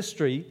Baptist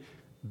history,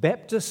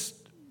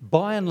 Baptists,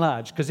 by and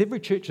large, because every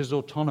church is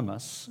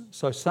autonomous,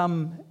 so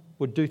some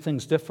would do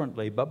things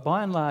differently, but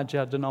by and large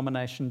our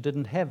denomination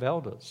didn't have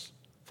elders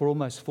for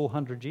almost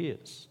 400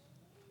 years.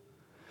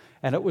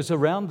 And it was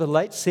around the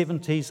late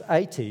 70s,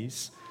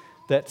 80s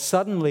that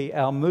suddenly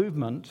our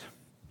movement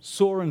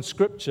saw in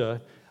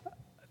Scripture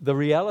the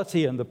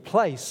reality and the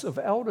place of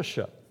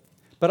eldership.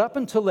 But up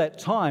until that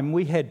time,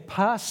 we had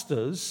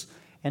pastors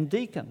and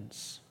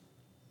deacons.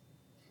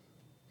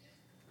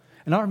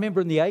 And I remember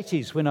in the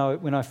 80s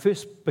when I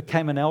first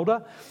became an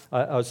elder,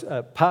 I was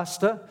a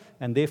pastor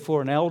and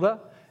therefore an elder,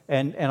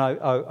 and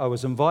I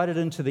was invited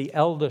into the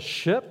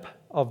eldership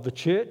of the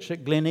church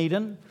at Glen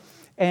Eden,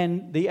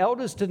 and the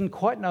elders didn't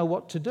quite know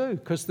what to do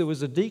because there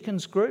was a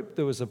deacons group,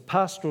 there was a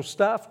pastoral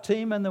staff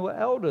team, and there were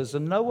elders,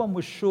 and no one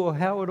was sure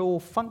how it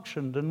all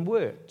functioned and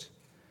worked.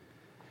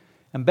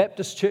 And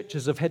Baptist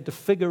churches have had to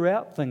figure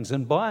out things,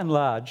 and by and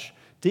large,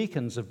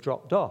 deacons have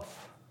dropped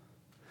off.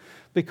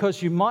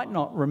 Because you might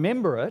not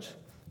remember it,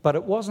 but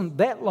it wasn't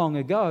that long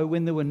ago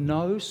when there were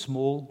no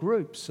small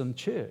groups in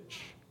church.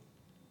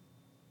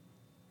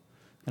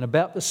 And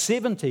about the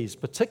 70s,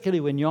 particularly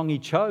when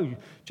Yonggi Cho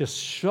just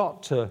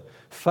shot to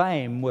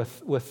fame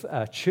with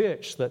a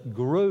church that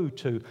grew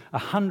to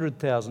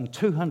 100,000,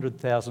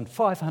 200,000,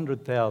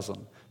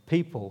 500,000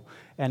 people,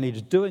 and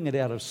he's doing it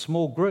out of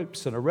small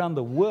groups, and around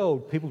the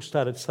world people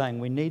started saying,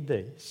 we need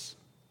these.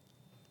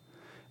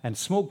 And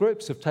small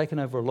groups have taken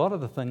over a lot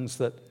of the things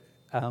that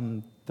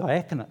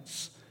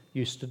diaconates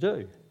used to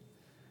do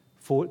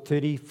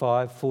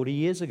 35, 40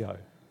 years ago.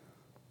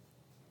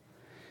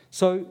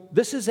 So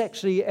this is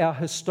actually our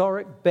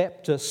historic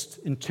Baptist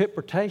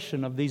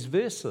interpretation of these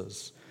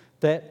verses,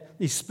 that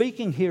is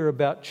speaking here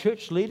about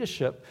church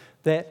leadership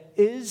that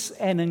is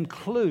and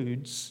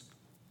includes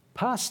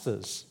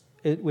pastors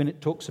when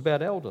it talks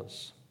about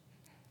elders.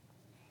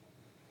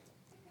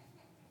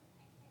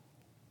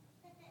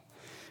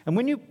 And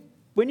when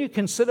you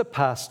consider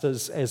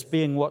pastors as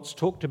being what's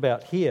talked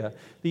about here,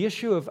 the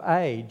issue of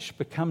age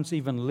becomes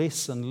even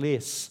less and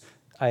less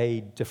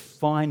a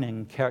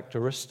defining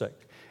characteristic.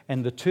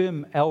 And the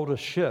term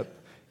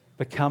eldership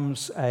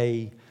becomes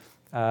a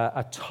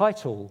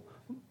title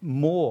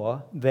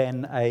more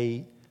than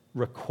a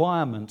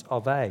requirement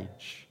of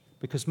age,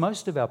 because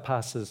most of our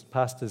pastors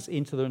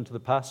enter into the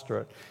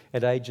pastorate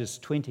at ages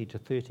 20 to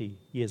 30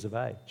 years of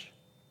age.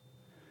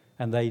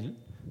 And they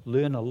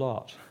learn a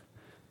lot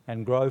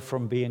and grow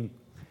from being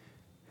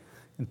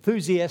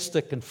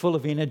enthusiastic and full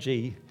of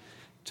energy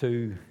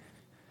to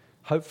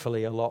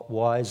hopefully a lot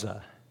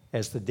wiser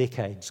as the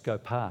decades go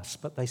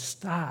past. But they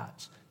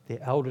start their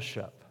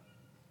eldership,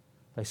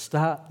 they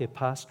start their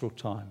pastoral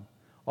time,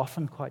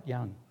 often quite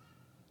young.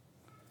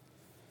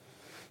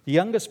 The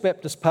youngest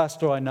Baptist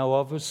pastor I know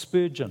of was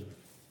Spurgeon.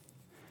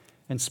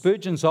 And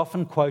Spurgeon's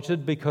often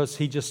quoted because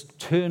he just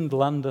turned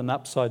London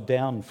upside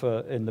down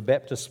in the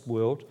Baptist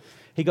world.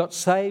 He got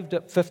saved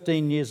at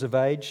 15 years of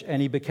age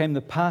and he became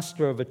the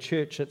pastor of a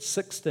church at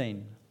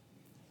 16.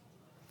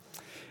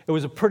 It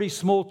was a pretty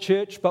small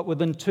church, but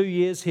within 2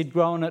 years he'd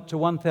grown it to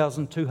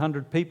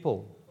 1,200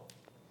 people.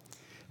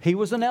 He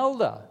was an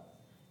elder.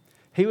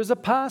 He was a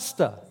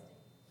pastor.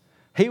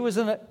 He was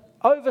an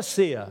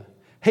overseer.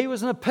 He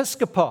was an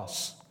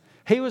episkopos.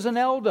 He was an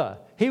elder.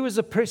 He was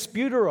a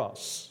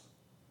presbyteros.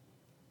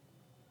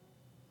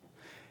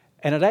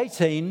 And at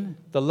 18,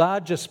 the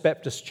largest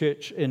Baptist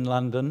church in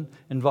London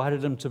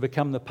invited him to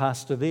become the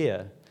pastor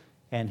there.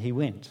 And he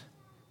went.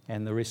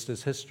 And the rest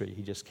is history.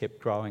 He just kept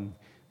growing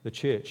the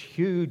church.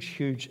 Huge,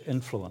 huge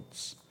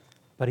influence.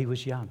 But he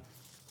was young.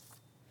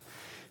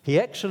 He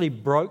actually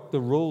broke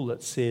the rule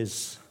that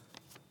says,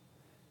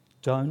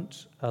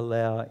 don't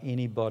allow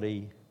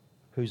anybody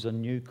who's a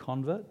new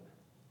convert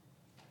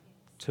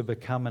to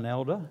become an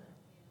elder.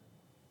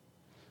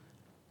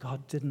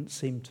 God didn't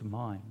seem to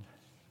mind.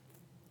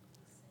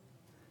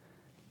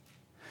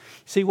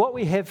 See, what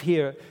we have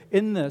here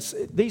in this,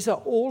 these are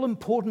all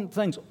important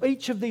things.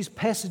 Each of these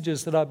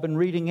passages that I've been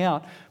reading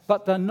out,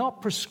 but they're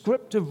not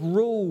prescriptive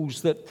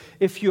rules that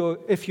if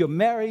you're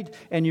married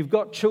and you've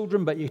got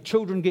children, but your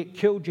children get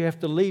killed, you have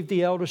to leave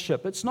the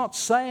eldership. It's not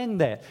saying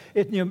that.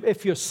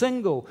 If you're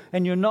single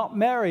and you're not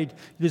married,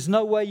 there's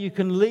no way you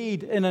can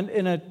lead in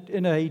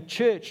a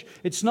church.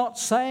 It's not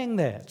saying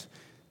that.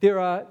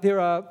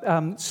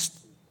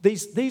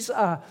 These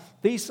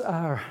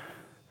are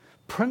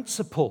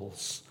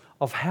principles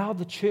of how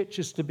the church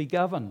is to be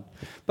governed.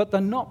 But they're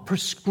not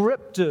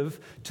prescriptive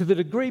to the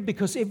degree,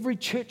 because every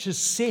church's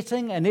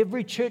setting and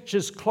every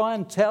church's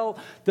clientele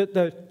that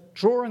they're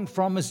drawing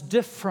from is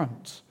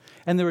different.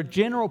 And there are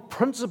general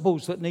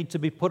principles that need to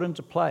be put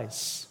into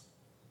place.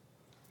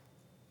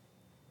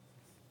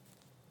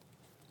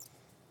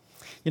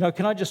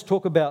 Can I just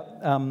talk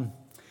about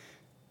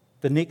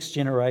the next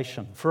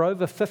generation? For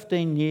over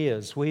 15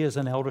 years, we as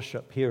an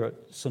eldership here at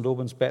St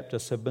Albans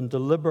Baptist have been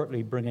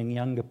deliberately bringing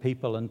younger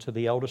people into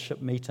the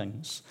eldership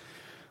meetings.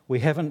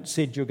 We haven't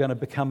said you're going to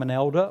become an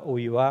elder or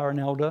you are an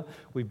elder.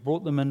 We've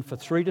brought them in for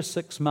 3 to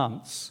 6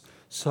 months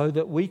so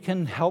that we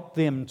can help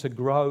them to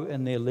grow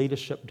in their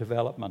leadership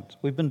development.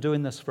 We've been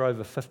doing this for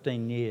over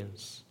 15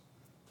 years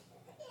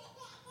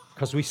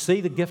because we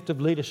see the gift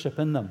of leadership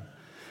in them.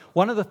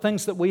 One of the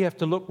things that we have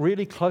to look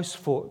really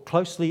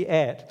closely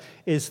at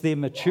is their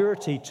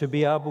maturity to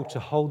be able to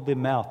hold their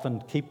mouth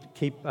and keep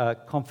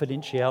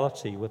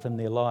confidentiality within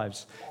their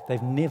lives.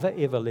 They've never,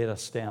 ever let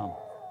us down.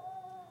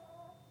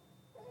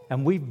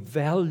 And we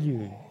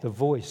value the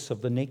voice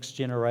of the next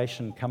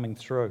generation coming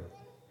through.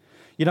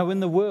 In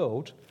the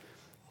world,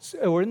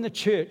 or in the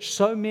church,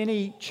 so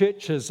many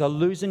churches are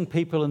losing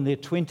people in their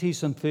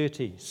 20s and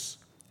 30s.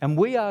 And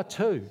we are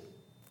too.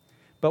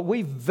 But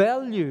we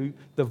value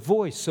the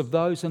voice of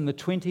those in the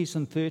 20s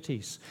and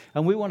 30s.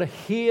 And we want to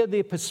hear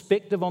their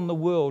perspective on the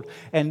world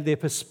and their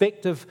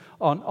perspective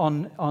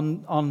on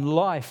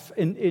life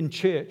in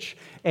church.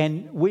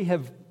 And we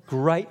have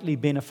greatly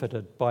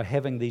benefited by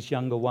having these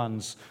younger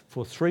ones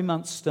for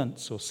 3-month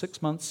stints or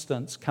 6-month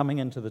stints coming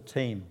into the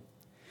team.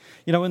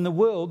 In the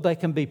world, they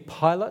can be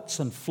pilots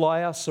and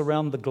fly us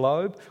around the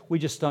globe. We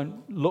just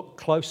don't look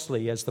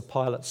closely as the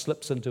pilot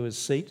slips into his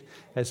seat.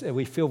 As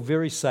we feel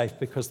very safe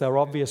because they're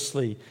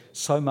obviously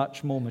so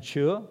much more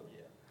mature.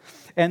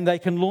 And they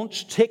can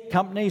launch tech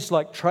companies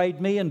like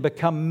TradeMe and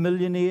become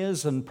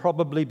millionaires and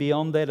probably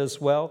beyond that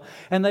as well.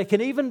 And they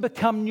can even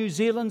become New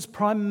Zealand's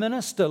Prime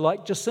Minister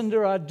like Jacinda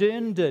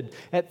Ardern did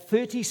at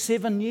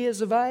 37 years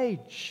of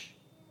age.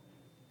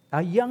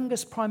 Our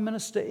youngest Prime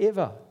Minister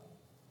ever.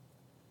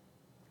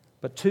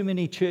 But too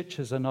many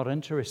churches are not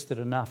interested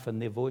enough in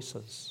their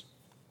voices.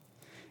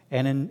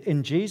 And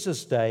in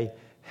Jesus' day,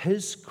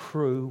 his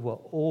crew were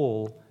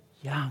all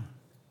young.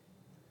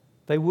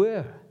 They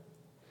were.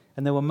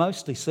 And they were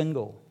mostly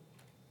single.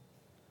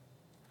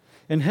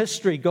 In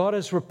history, God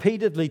has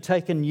repeatedly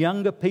taken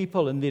younger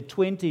people in their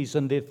 20s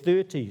and their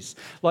 30s,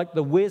 like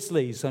the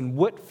Wesleys and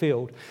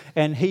Whitfield,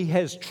 and he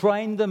has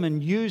trained them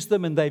and used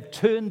them, and they've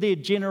turned their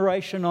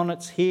generation on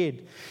its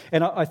head.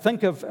 And I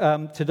think of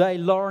today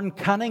Lauren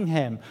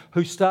Cunningham,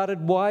 who started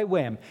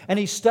YWAM, and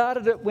he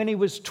started it when he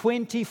was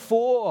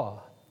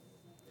 24.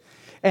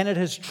 And it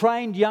has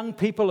trained young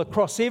people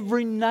across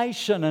every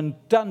nation and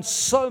done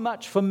so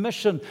much for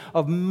mission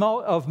of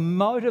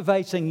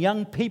motivating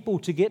young people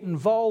to get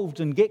involved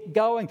and get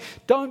going.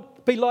 Don't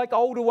be like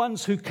older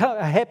ones who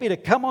are happy to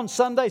come on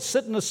Sunday,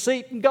 sit in a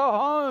seat and go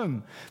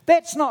home.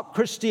 That's not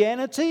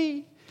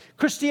Christianity.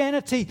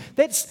 Christianity,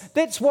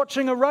 that's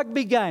watching a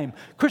rugby game.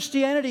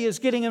 Christianity is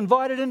getting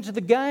invited into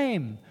the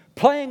game,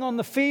 playing on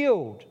the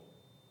field.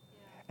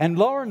 And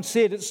Lauren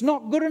said it's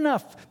not good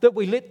enough that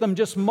we let them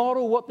just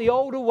model what the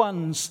older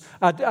ones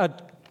are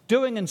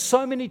doing in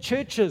so many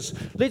churches.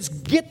 Let's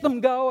get them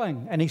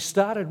going. And he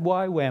started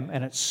YWAM,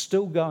 and it's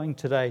still going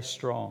today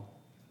strong.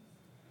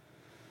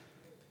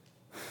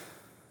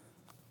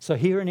 So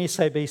here in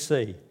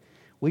SABC,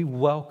 we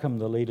welcome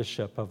the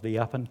leadership of the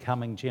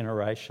up-and-coming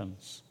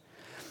generations.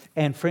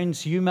 And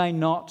friends, you may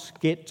not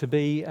get to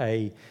be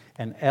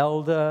an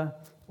elder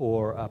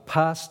or a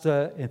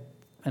pastor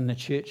in the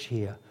church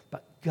here,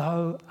 but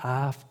go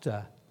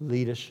after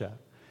leadership.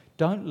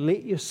 Don't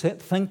let your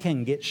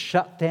thinking get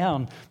shut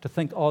down to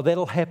think, oh,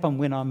 that'll happen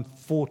when I'm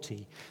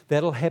 40.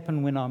 That'll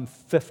happen when I'm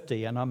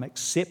 50 and I'm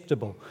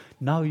acceptable.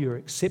 No, you're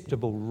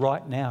acceptable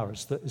right now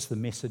is the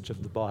message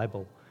of the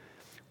Bible.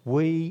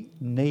 We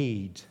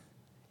need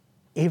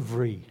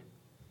every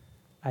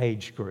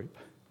age group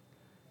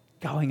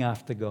going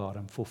after God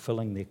and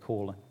fulfilling their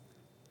calling.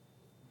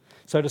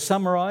 So to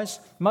summarize,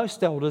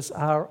 most elders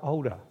are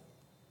older.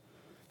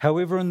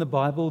 However, in the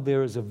Bible,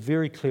 there is a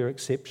very clear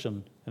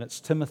exception, and it's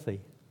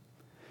Timothy.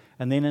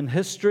 And then in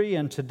history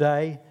and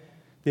today,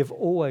 there have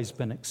always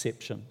been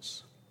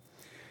exceptions.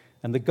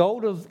 And the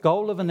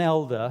goal of an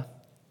elder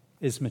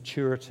is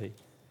maturity,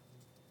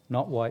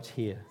 not white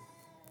hair.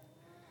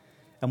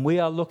 And we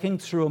are looking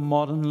through a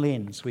modern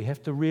lens. We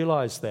have to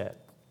realize that.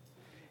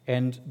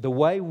 And the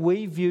way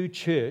we view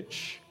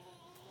church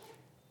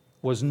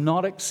was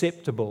not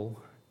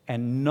acceptable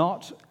and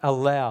not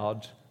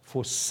allowed for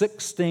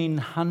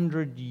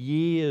 1,600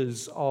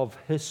 years of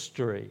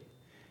history.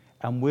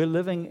 And we're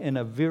living in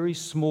a very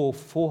small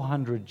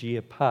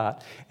 400-year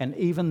part. And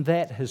even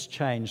that has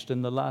changed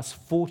in the last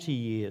 40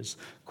 years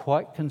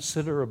quite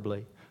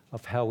considerably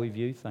of how we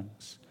view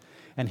things.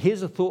 And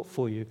here's a thought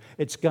for you.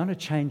 It's going to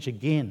change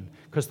again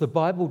because the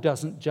Bible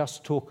doesn't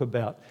just talk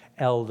about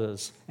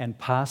elders and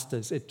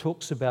pastors. It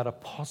talks about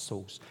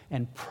apostles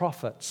and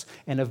prophets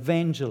and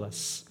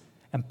evangelists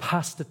and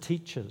pastor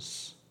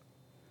teachers.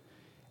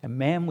 And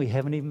man, we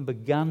haven't even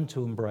begun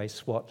to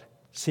embrace what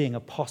seeing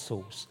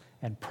apostles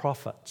and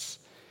prophets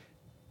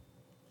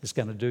is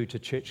going to do to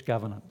church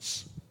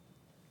governance.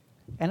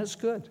 And it's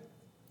good.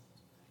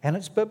 And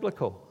it's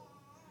biblical.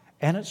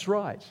 And it's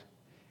right.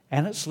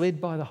 And it's led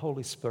by the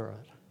Holy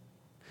Spirit.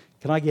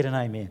 Can I get an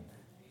amen?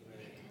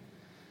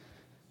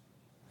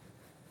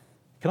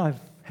 Can I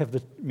have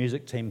the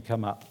music team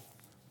come up?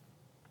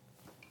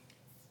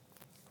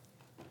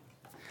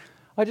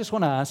 I just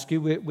want to ask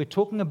you, we're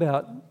talking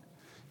about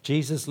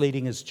Jesus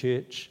leading his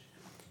church,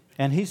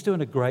 and he's doing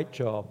a great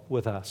job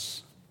with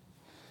us.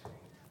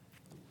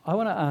 I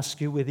want to ask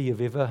you whether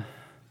you've ever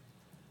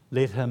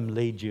let him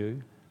lead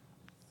you.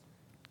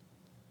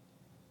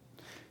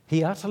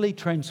 He utterly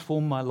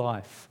transformed my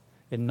life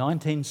in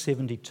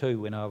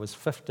 1972 when I was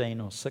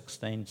 15 or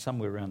 16,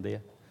 somewhere around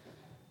there.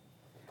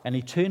 And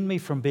he turned me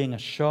from being a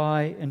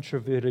shy,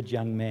 introverted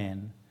young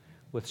man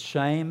with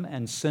shame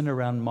and sin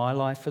around my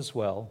life as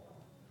well,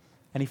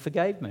 and he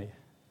forgave me.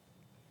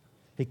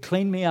 He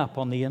cleaned me up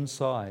on the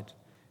inside,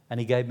 and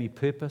he gave me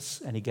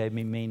purpose and he gave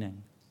me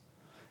meaning.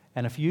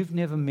 And if you've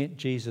never met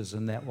Jesus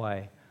in that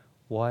way,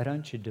 why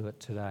don't you do it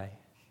today?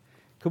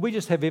 Could we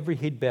just have every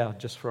head bowed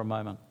just for a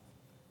moment?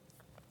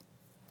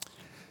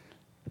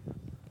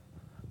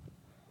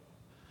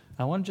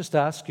 I want to just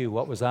ask you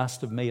what was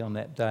asked of me on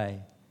that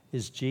day.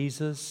 Is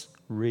Jesus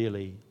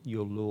really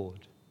your Lord?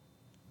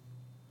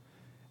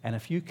 And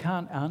if you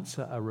can't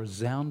answer a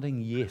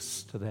resounding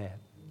yes to that,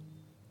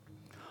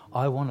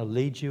 I want to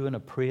lead you in a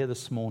prayer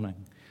this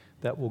morning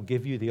that will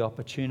give you the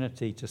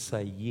opportunity to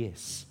say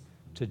yes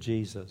to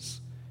Jesus.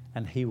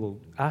 And he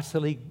will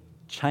utterly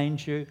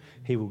change you.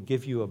 He will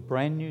give you a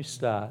brand new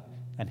start,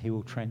 and he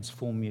will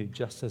transform you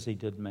just as he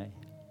did me.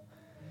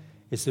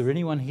 Is there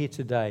anyone here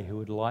today who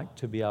would like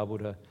to be able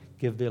to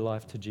give their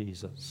life to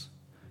Jesus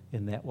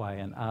in that way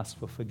and ask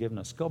for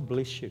forgiveness? God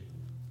bless you.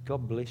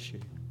 God bless you.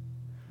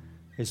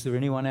 Is there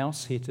anyone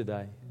else here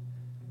today?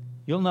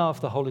 You'll know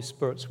if the Holy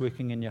Spirit's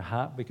working in your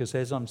heart, because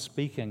as I'm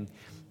speaking,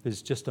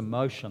 there's just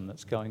emotion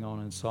that's going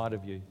on inside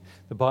of you.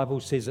 The Bible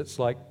says it's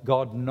like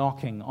God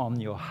knocking on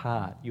your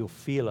heart. You'll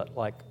feel it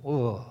like,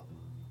 oh.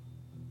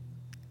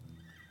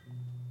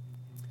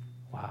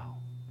 Wow.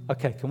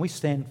 Okay, can we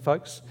stand,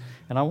 folks?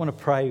 And I want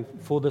to pray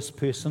for this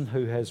person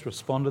who has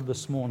responded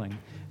this morning.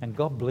 And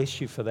God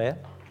bless you for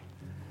that.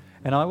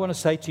 And I want to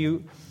say to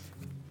you,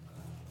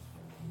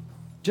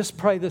 just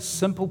pray this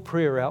simple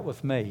prayer out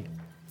with me.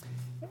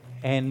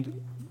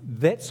 And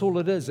that's all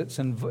it is.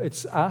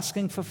 It's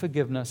asking for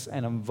forgiveness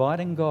and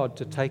inviting God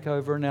to take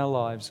over in our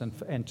lives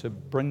and to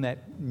bring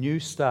that new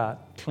start,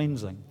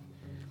 cleansing.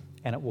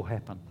 And it will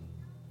happen.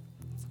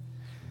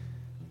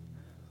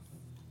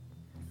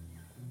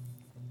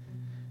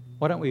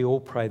 Why don't we all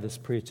pray this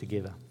prayer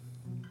together?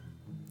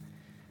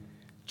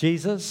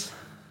 Jesus,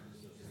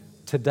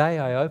 today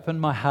I open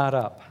my heart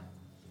up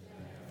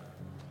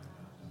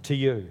to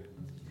you.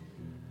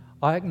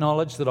 I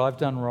acknowledge that I've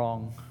done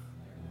wrong.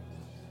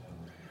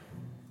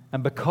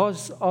 And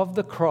because of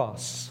the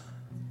cross,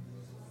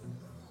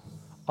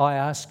 I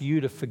ask you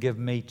to forgive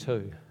me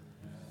too.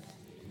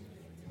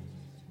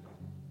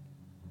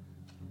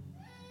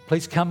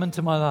 Please come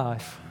into my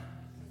life.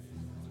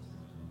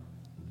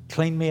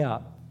 Clean me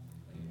up.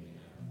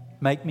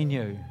 Make me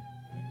new.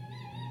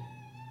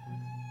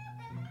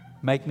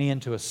 Make me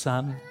into a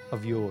son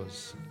of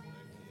yours.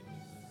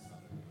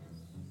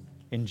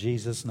 In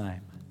Jesus'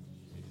 name.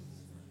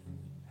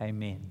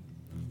 Amen.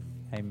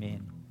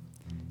 Amen.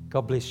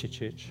 God bless you,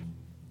 church.